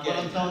 well, I'm so not what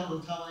getting I'm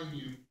that. telling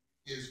you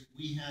is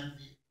we have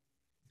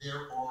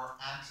there are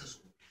access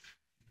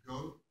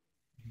orders.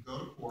 You go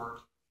to court,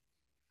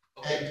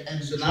 Okay,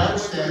 and so the now judge we're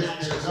says doing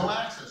there's access. no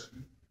access.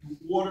 You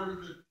order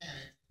the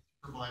tenant to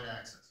provide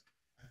access.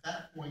 At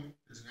that point,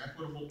 there's an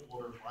equitable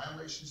order.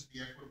 Violations of the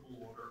equitable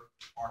order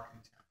are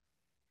contempt,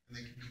 and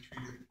they can be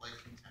treated like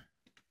contempt.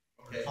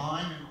 Okay.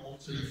 Fine and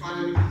So you ultimately.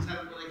 find them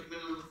contempt when they come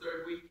in on the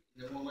 3rd week,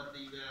 and they won't let the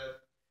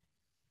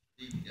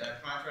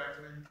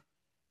contractor in?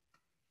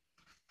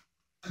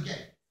 Again,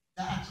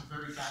 that's a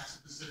very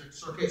fact-specific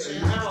Okay, so you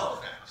circumstance. have all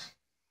the facts.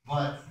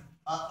 But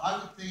I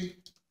would think,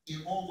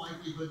 in all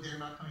likelihood, they're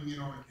not coming in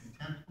on a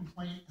contempt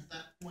complaint at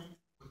that point.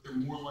 What they're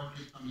more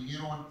likely coming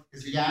in on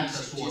is the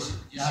access order.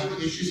 You see have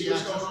to issue the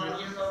what's access going on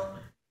order. here though?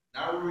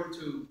 Now we're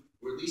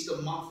at least a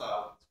month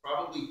out, it's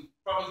probably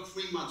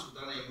 3 months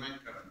without any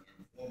rent coming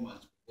in, 4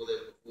 months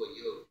before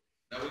you.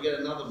 Now we get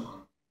another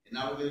month, and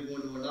now we're gonna go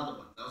into another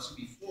month. Now it's gonna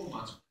be 4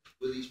 months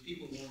where these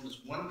people own this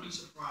one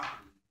piece of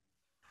property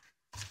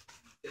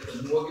that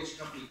the mortgage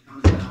company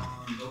comes down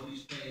on,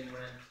 nobody's paying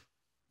rent.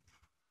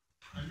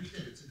 I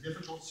understand, it's a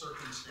difficult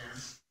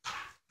circumstance.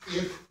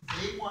 If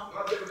they want,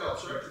 Not difficult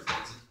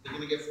circumstances, they're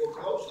gonna get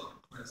foreclosed on,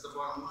 that's the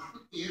bottom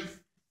line.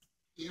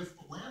 if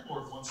the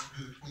landlord wants to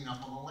do the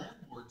cleanup on the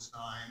landlord's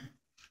dime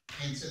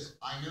and says,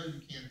 I know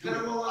you can't do it.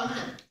 Then it won't let I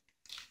them know." in.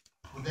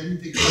 Well, then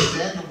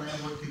the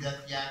landlord could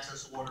get the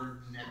access order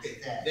the next Okay,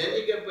 day. then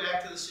you get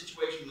back to the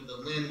situation where the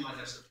landlord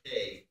has to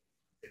pay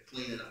to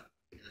clean it up,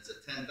 and it's a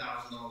 $10,000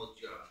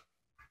 job.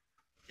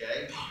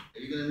 Okay, are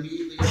you gonna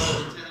immediately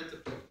order the tenant to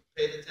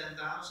pay the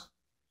 $10,000?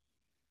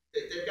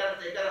 They've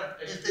got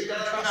If they to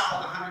trust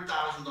count them.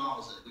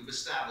 $100,000 in it, we've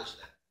established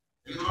that.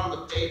 You don't have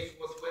to pay it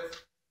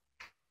forthwith?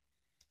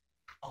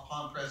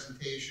 Upon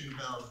presentation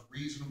of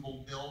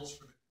reasonable bills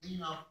for the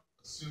cleanup,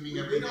 assuming We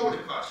everything. know what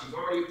it costs, you've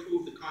already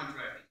approved the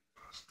contracting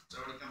cost, it's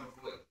already come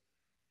before you.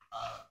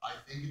 I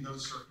think in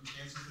those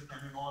circumstances,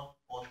 depending on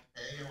the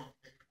pay and on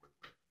the pay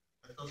quickly,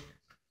 that does make sense.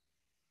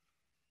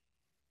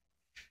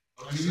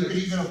 I mean, you could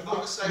even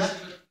afford-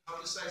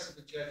 How decisive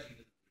a judge you gonna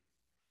be?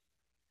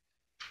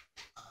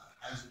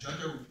 As a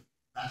judge,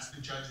 that's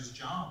the judge's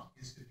job,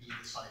 is to be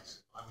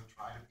decisive. I would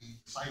try to be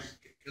decisive.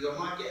 Because I'm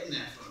not getting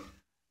that from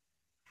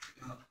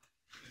you.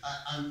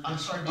 I'm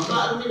sorry.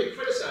 I don't mean to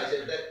criticize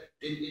it,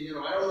 you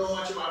know, I don't know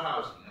much about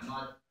housing,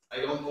 I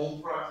don't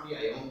own property,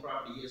 I owned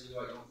property years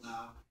ago, I don't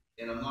now,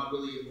 and I'm not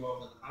really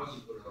involved in the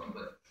housing protocol,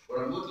 but what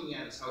I'm looking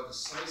at is how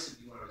decisive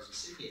you are as you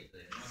sit here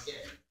today, I'm not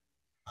getting it.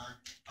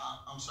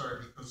 I'm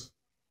sorry, because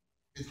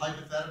with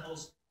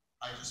hypotheticals,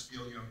 I just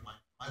feel,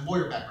 my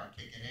lawyer background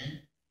kicking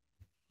in.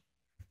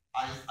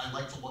 I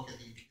like to look at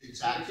the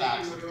exact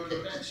facts of You're on the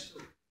the case. bench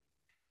too.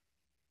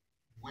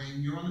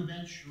 When you're on the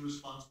bench, you're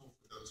responsible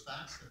for those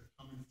facts that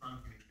come in front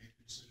of you to make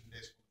the decision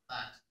based on the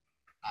facts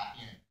at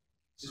the end.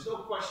 There's no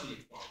question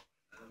you're qualified,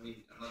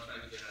 I'm not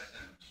trying to get out of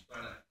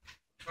time,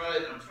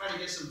 I'm trying to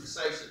get some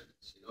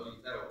decisiveness,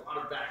 you've got a lot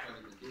of background,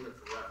 you've been doing it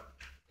forever,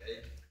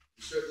 okay?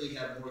 You certainly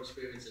have more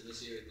experience in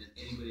this area than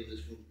anybody in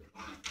this room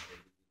combined, with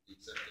the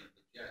exception of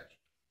the judge.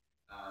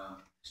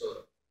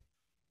 So,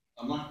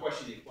 I'm not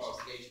questioning your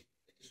qualification,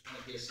 I just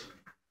wanna hear some,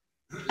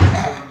 this is what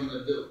I'm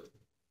gonna do.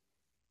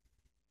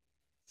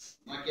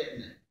 I'm not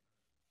getting it.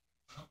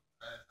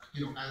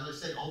 As I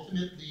said,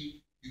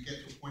 ultimately, you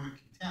get to a point of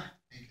contempt,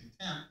 and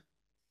contempt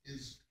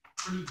is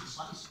pretty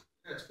decisive.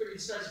 Yeah, it's pretty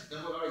decisive,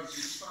 then what are you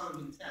found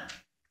in contempt,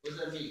 what does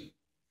that mean?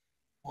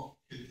 Well,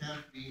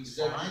 contempt means Is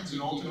that- fines and you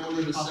going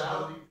ultimately to the cell?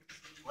 possibility.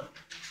 What?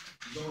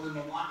 You going in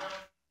the lockup?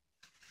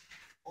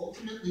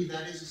 Ultimately,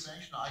 that is a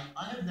sanction.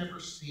 I have never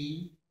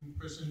seen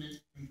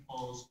imprisonment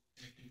imposed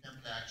in a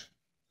contempt action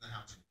in the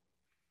housing.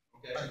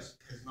 Okay. Has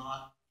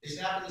not, It's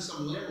happened to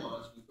some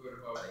landlords we've heard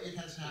about. it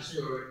has happened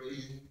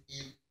Historically.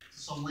 in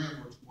some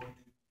landlords who won't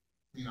do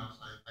cleanups.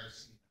 I've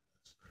seen that,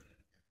 that's correct.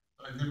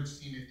 But I've never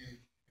seen it in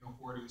a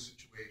hoarding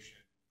situation.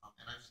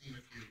 And I've seen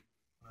a few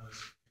when I was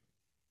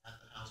at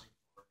the housing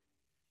authority.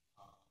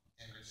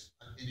 And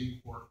I've been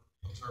in court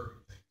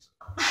observing things.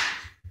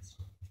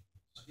 So,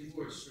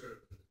 People are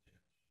served with the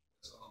judge,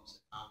 that's all I'm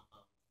saying.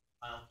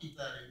 I'll keep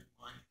that in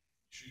mind,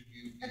 should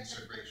you be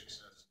so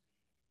gracious as.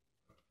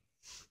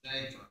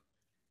 Thank you.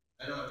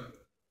 I don't have any.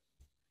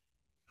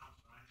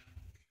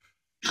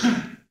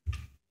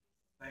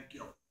 Thank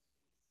you.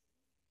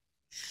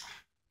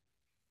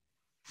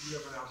 Do you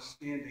have an outstanding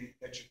outstanding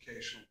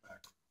educational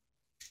background.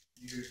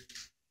 You're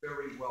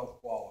very well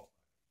qualified.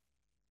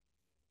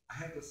 I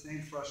have the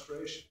same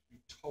frustration, be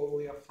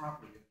totally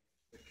upfront with you,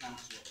 that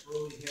Councilor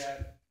Hurley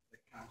had,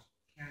 that Councilor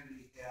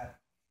Kennedy had.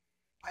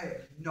 I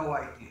had no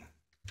idea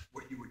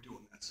what you were doing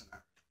in that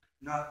scenario.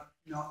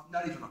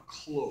 Not even a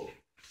clue.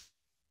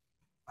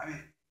 I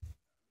mean,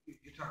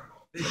 you're talking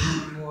about big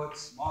landlords,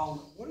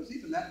 small, what does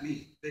even that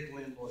mean? Big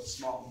landlord,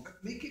 small,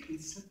 but make it in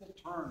simple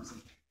terms.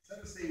 And instead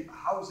of saying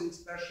housing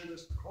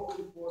specialist, code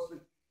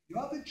enforcement,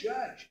 you're the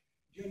judge.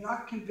 You're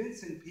not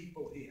convincing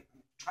people here.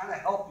 I'm trying to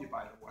help you,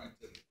 by the way.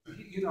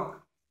 You know,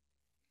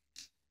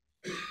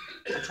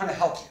 I'm trying to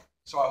help you.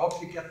 So I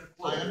hope you get the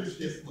clue. I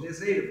understand.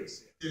 There's 8 of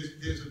us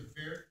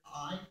here.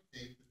 I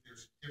think that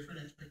there's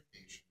different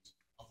expectations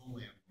of the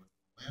landlord.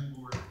 The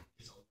landlord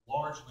is a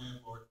large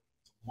landlord,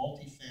 it's a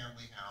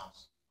multi-family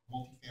house, a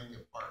multi-family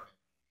apartment.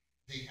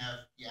 They have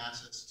the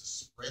assets to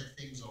spread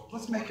things over.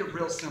 Let's make it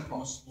real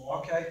simple, Small.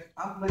 okay?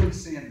 I'm Lenny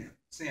Samia,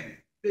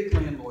 big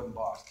landlord in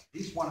Boston.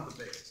 He's one of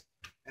the biggest.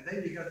 And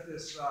then you got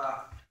this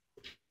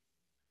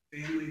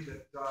family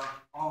that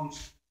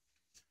owns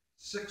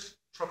 6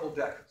 triple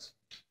deckers.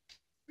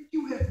 But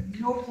you have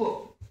no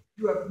clue.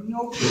 You have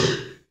no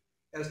clue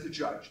as the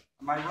judge.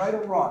 Am I right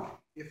or wrong?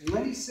 If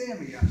Lenny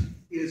Samia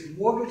is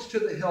mortgaged to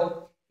the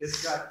hilt,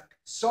 it's got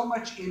so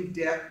much in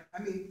debt.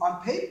 I mean,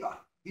 on paper,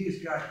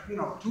 he's got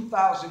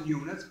 2,000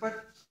 units,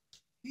 but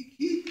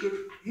he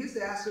could, his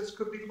assets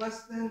could be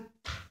less than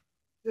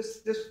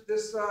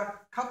this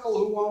couple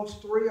who owns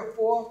 3 or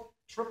 4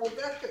 triple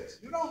deckers.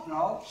 You don't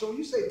know. So when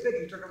you say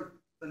big, you took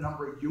the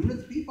number of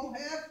units people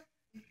have.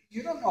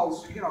 You don't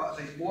know. Are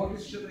they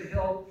mortgaged to the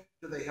hilt?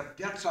 Do they have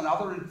debts on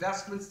other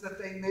investments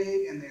that they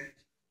made and they're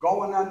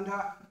going under?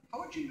 How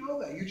would you know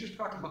that? You're just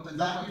talking about the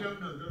That number. you don't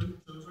know.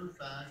 Those are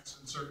facts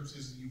and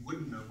circumstances you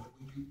wouldn't know. But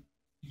when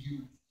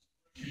you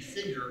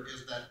configure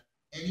is that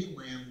any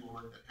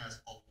landlord that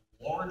has a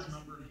large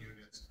number of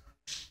units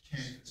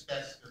can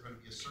expect there's going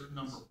to be a certain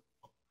number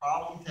of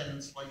problem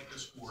tenants like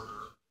this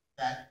order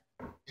that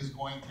is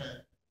going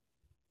to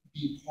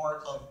be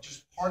part of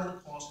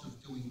the cost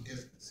of doing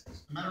business.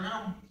 No matter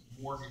how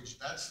mortgaged,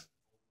 that's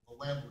the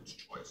landlord's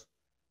choice.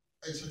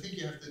 And so I think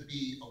you have to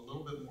be a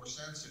little bit more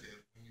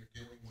sensitive when you're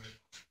dealing with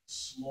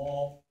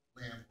small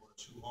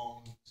landlords who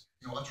own,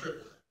 a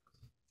triple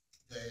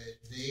decker.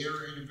 They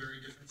are in a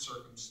very different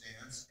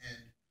circumstance and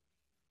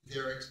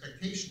their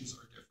expectations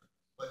are different.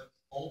 But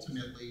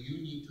ultimately, you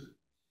need to,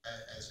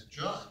 as a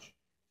judge,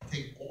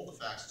 take all the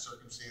facts and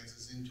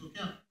circumstances into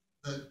account.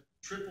 The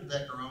triple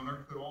decker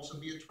owner could also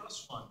be a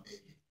trust fund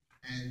baby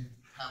and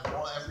have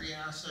every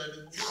asset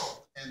in the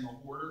world. And the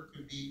hoarder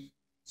could be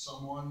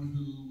someone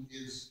who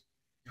is,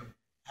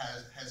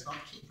 has not,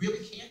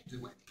 really can't do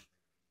anything.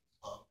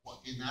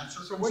 In that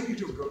circumstance. So what do?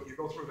 You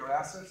go through their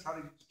assets? How do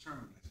you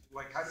determine this?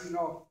 Like, how do you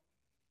know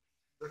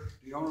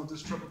the owner of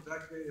this triple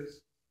decker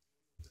is,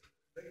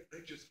 they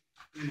just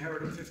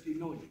inherited 50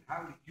 million?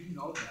 How do you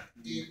know that?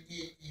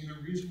 In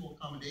a reasonable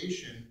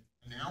accommodation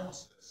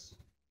analysis,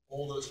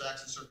 all those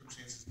facts and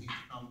circumstances need to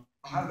come.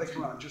 How do they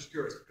come out? I'm just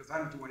curious, because I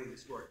don't do any of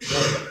this work.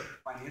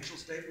 Financial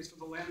statements for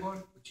the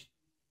landlord?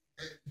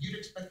 You'd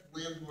expect the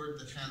landlord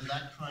that has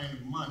that kind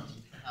of money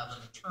to have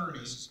an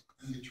attorney,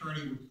 and the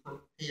attorney would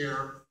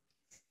prepare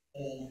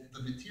all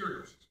the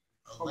materials.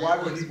 But why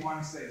would he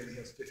want to say that he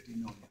has 50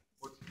 million?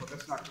 Well,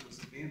 that's not to his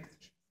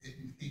advantage. It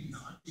may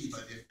not be,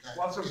 but if that.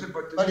 Well, so,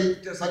 but But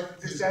does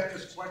that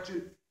just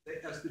question,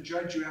 that as the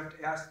judge, you have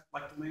to ask,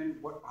 like the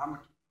landlord,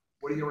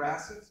 what are your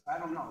assets? I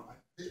don't know.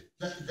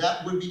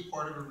 That would be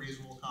part of a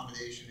reasonable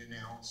accommodation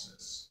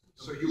analysis.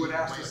 So you would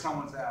ask for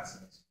someone's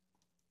assets?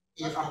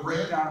 If A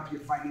breakdown of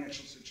your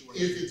financial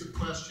situation? If it's a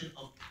question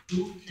of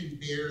who can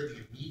bear the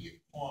immediate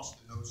cost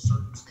in those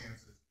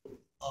circumstances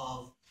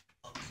of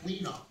a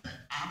cleanup that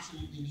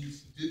absolutely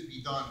needs to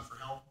be done for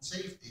health and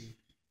safety,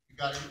 you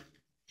got to,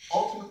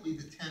 ultimately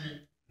the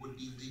tenant would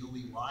be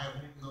legally liable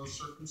in those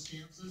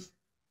circumstances.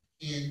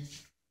 And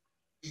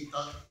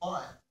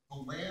but the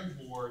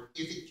landlord,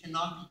 if it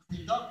cannot be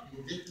cleaned up,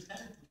 you evict the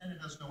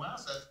tenant has no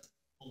assets,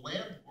 the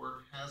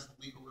landlord has the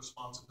legal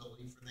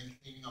responsibility for then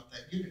cleaning up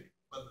that unit,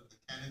 whether the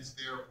tenant's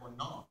there or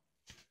not.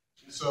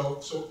 So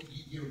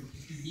if you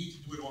need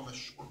to do it on a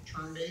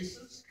short-term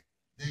basis,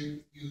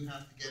 then you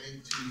have to get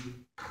into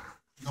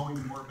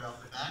knowing more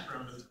about the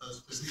background as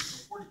to who can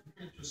afford it. You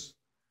can't just,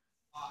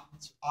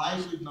 I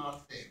would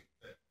not think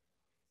that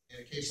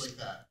in a case like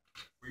that,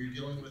 where you're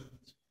dealing with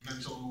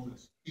mental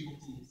illness, people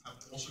who have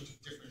all sorts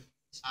of different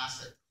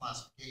asset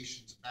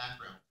classifications and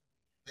background,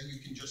 that you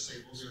can just say,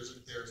 well,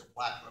 there's a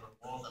black letter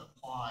law that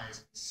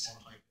applies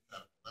on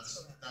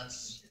hypothetical.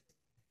 That's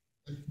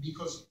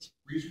because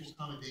reasonable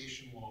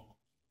accommodation law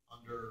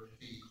under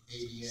the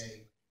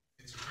ADA,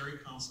 it's a very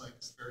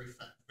complex, very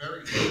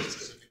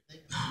specific thing,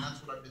 and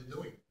that's what I've been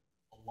doing.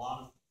 A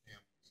lot of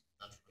families,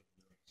 that's what I've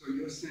been doing. So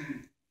you're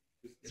saying,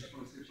 just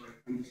want to see if I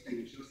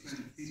understand, you're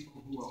saying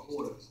people who are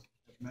hoarders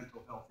have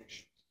mental health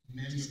issues?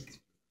 Many of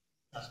them,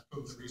 that's the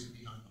reason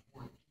behind the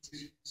hoarding.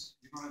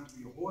 You don't have to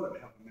be a hoarder to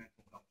have a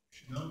mental health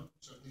issue. No,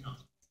 certainly not.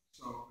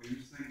 So are you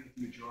saying that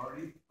the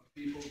majority of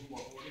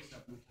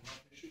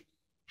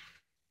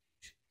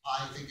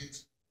I think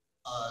it's,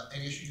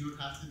 an issue you would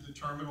have to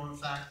determine on a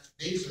fact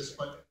basis,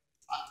 but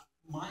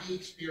my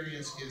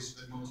experience is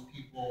that most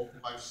people who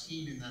I've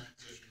seen in that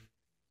position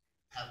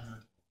have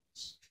mental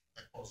illness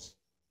that close.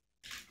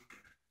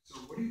 So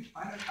what do you,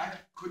 I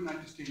couldn't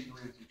understand your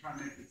answer, I'm trying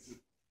to make it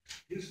simple.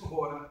 Here's the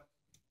hoarder,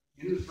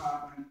 in his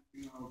apartment,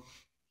 you know,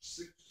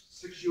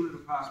 six unit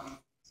apartment,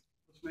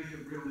 let's make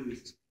it real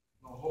easy.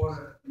 The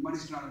hoarder,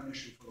 money's not an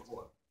issue for the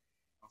hoarder,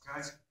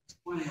 okay?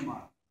 Plenty of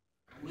money,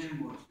 the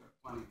landlord's got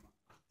plenty of money.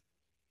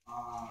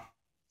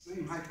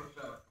 Same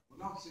hypothetical,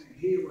 without saying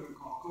here, we're gonna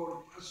call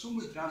code, assume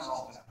we've done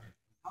all that.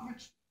 How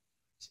much,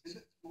 is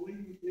it, believe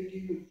me, maybe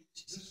even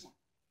this one?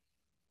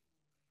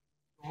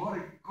 The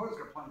hoarder's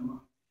got plenty of money,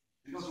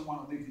 he doesn't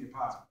wanna leave the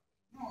apartment.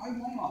 No, I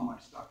want all my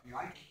stuff here,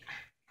 I'm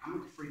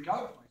gonna freak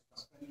out if my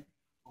stuff, and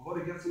the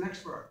hoarder gets an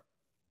expert.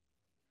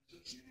 So,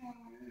 you know,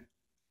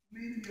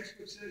 maybe the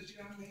expert says,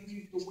 yeah,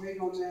 maybe the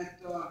weight on that,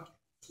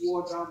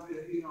 floor down,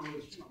 you know,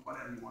 is, you know,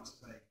 whatever you want to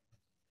say,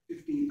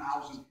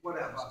 15,000,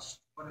 whatever.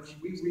 But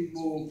if we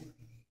remove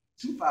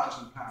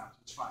 2,000 pounds,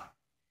 it's fine.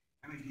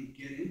 I mean, do you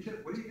get into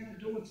it? What are you gonna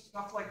do with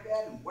stuff like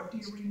that? And what do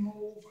you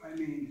remove? I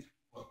mean,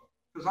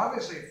 because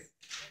obviously,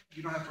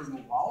 you don't have to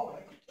remove all of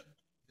it.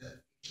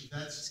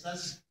 That's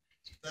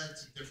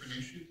a different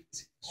issue.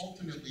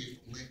 Ultimately,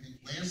 if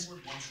the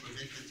landlord wants to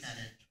evict the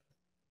tenant,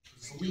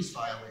 it's a lease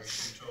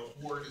violation, to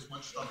afford as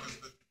much stuff as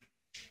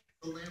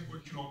the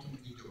landlord can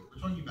ultimately do it.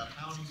 We're talking about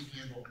how do you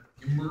handle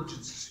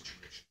emergency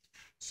situations.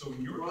 So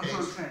in your Well, case.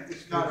 that's what I'm saying,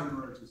 it's not an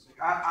emergency.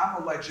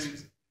 I'm alleging,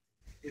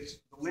 it's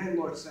the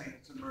landlord saying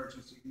it's an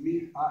emergency.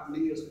 Me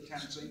as the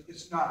tenant saying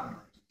it's not an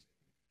emergency.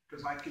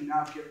 Because I can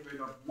now get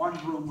rid of one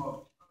room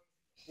of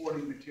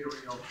hoarding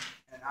material,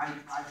 and I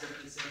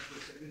get this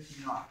expert saying it's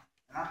not.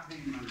 And I'm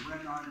paying my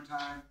rent on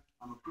time,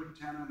 I'm a good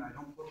tenant, I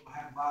don't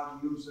have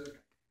loud music.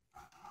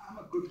 I'm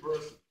a good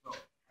person, so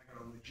I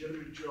got a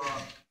legitimate job. What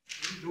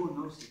are you doing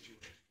in those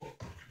situations? Well,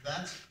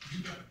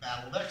 you got a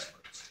battle of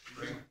experts.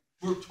 Right?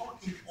 We're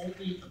talking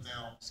only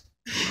about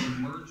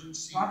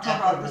emergency. I'm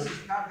talking about, this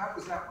is not, that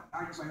was that one,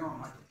 I got my own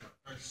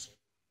hypothetical.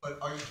 But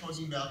are you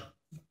talking about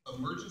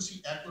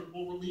emergency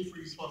equitable relief, or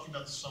are you talking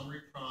about the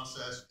summary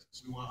process?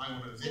 I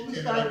want to evict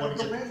him, and I want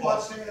to The get the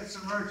landlord's cost. saying it's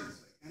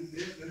emergency, and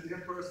their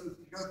person,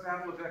 you got a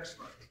battle of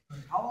experts.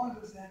 How long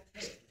does that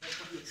take? Is that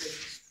something that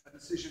takes a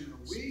decision in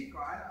a week,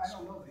 or I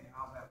don't know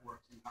how that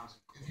works in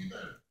housing. If you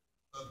got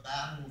a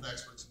battle of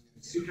experts in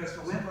this, Because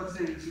the landlord's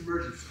saying it's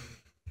emergency.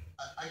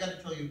 I got to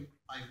tell you,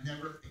 I've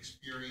never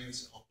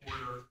experienced a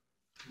hoarder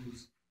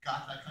who's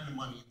got that kind of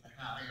money to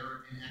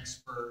hire an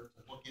expert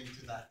to look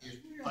into that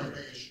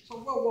issue. So,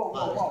 whoa.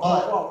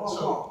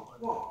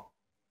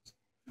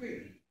 Wait a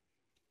minute.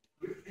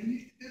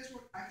 And that's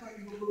what I thought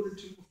you alluded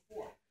to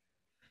before.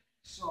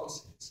 So,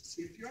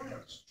 if you're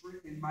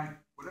in my,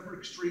 whatever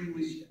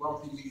extremely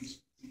wealthy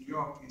means in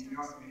your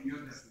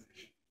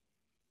definition,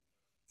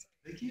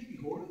 they can't be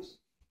hoarders?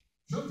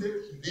 No,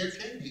 there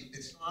can be.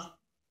 It's not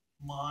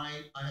my,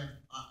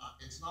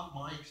 it's not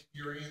my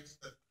experience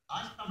that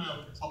I come out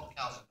of the public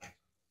housing background.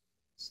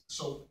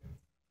 So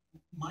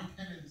my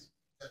tenants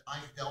that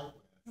I've dealt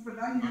with. Yeah, but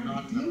now you're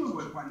gonna be dealing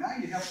with one. Now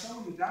you have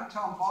someone in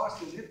downtown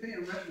Boston, they're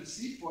paying rent in the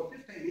Seaport, they're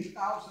paying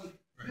 $8,000,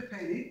 they're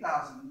paying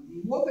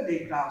 $8,000, more than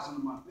 $8,000 a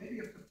month,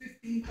 maybe up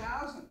to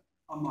 $15,000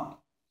 a month.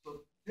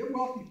 So they're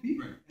wealthy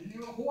people, Right. and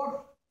they're a hoarder.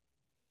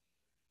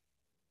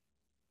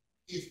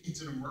 If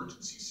it's an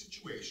emergency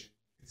situation,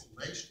 it's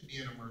alleged to be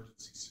an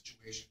emergency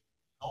situation,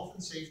 health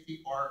and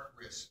safety are at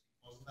risk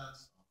because of that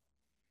stuff.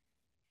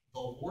 The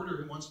hoarder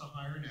who wants to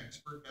hire an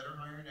expert better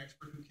hire an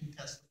expert who can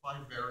testify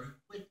very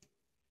quickly.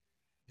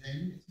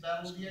 Then it's a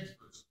battle of the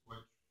experts.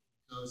 What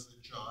does the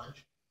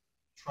judge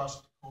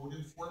trust code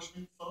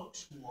enforcement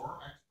folks who are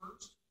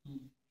experts, who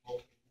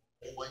will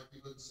in all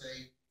likelihood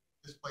say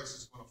this place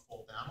is going to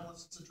fall down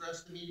unless it's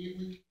addressed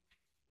immediately,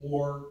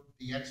 or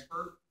the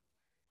expert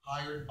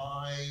hired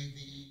by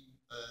the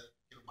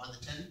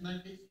tenant in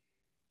that case?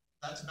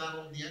 That's a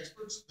battle of the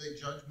experts. The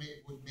judge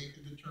would make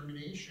a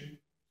determination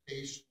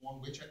based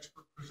on which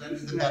expert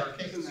presented the better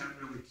case. Isn't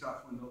that really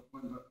tough when the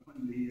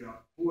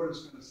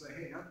hoarder's gonna say,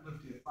 hey, I've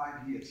lived here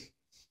 5 years.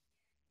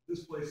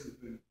 This place has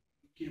been,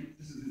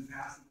 this is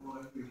impassable,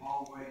 every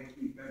hallway,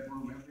 every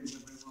bedroom, every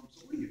living room.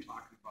 So what are you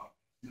talking about,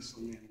 Mr.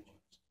 Landlord?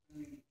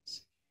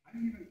 I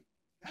mean,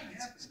 that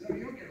happens. No,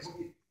 you don't get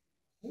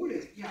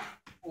hoarded. Yeah,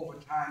 over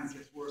time it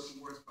gets worse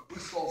and worse, but we're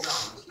sold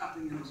out. There's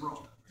nothing in the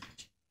room.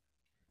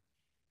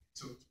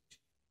 So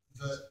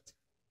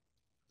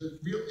the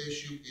real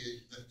issue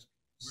is that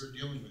we're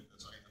dealing with,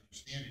 as I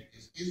understand it,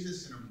 is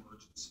this an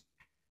emergency?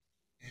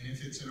 And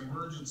if it's an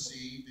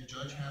emergency, the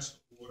judge has to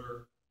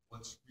order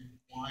what's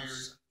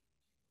required,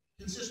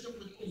 consistent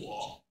with the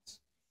law,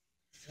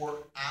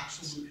 for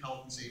absolute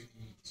health and safety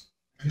needs.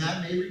 And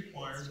that may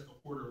require that the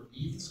hoarder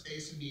leave the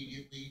space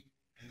immediately,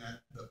 and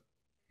that the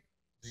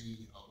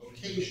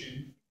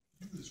location,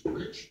 this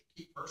rich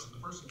person, the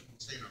person can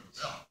stay in a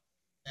hotel,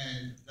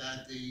 and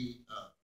that the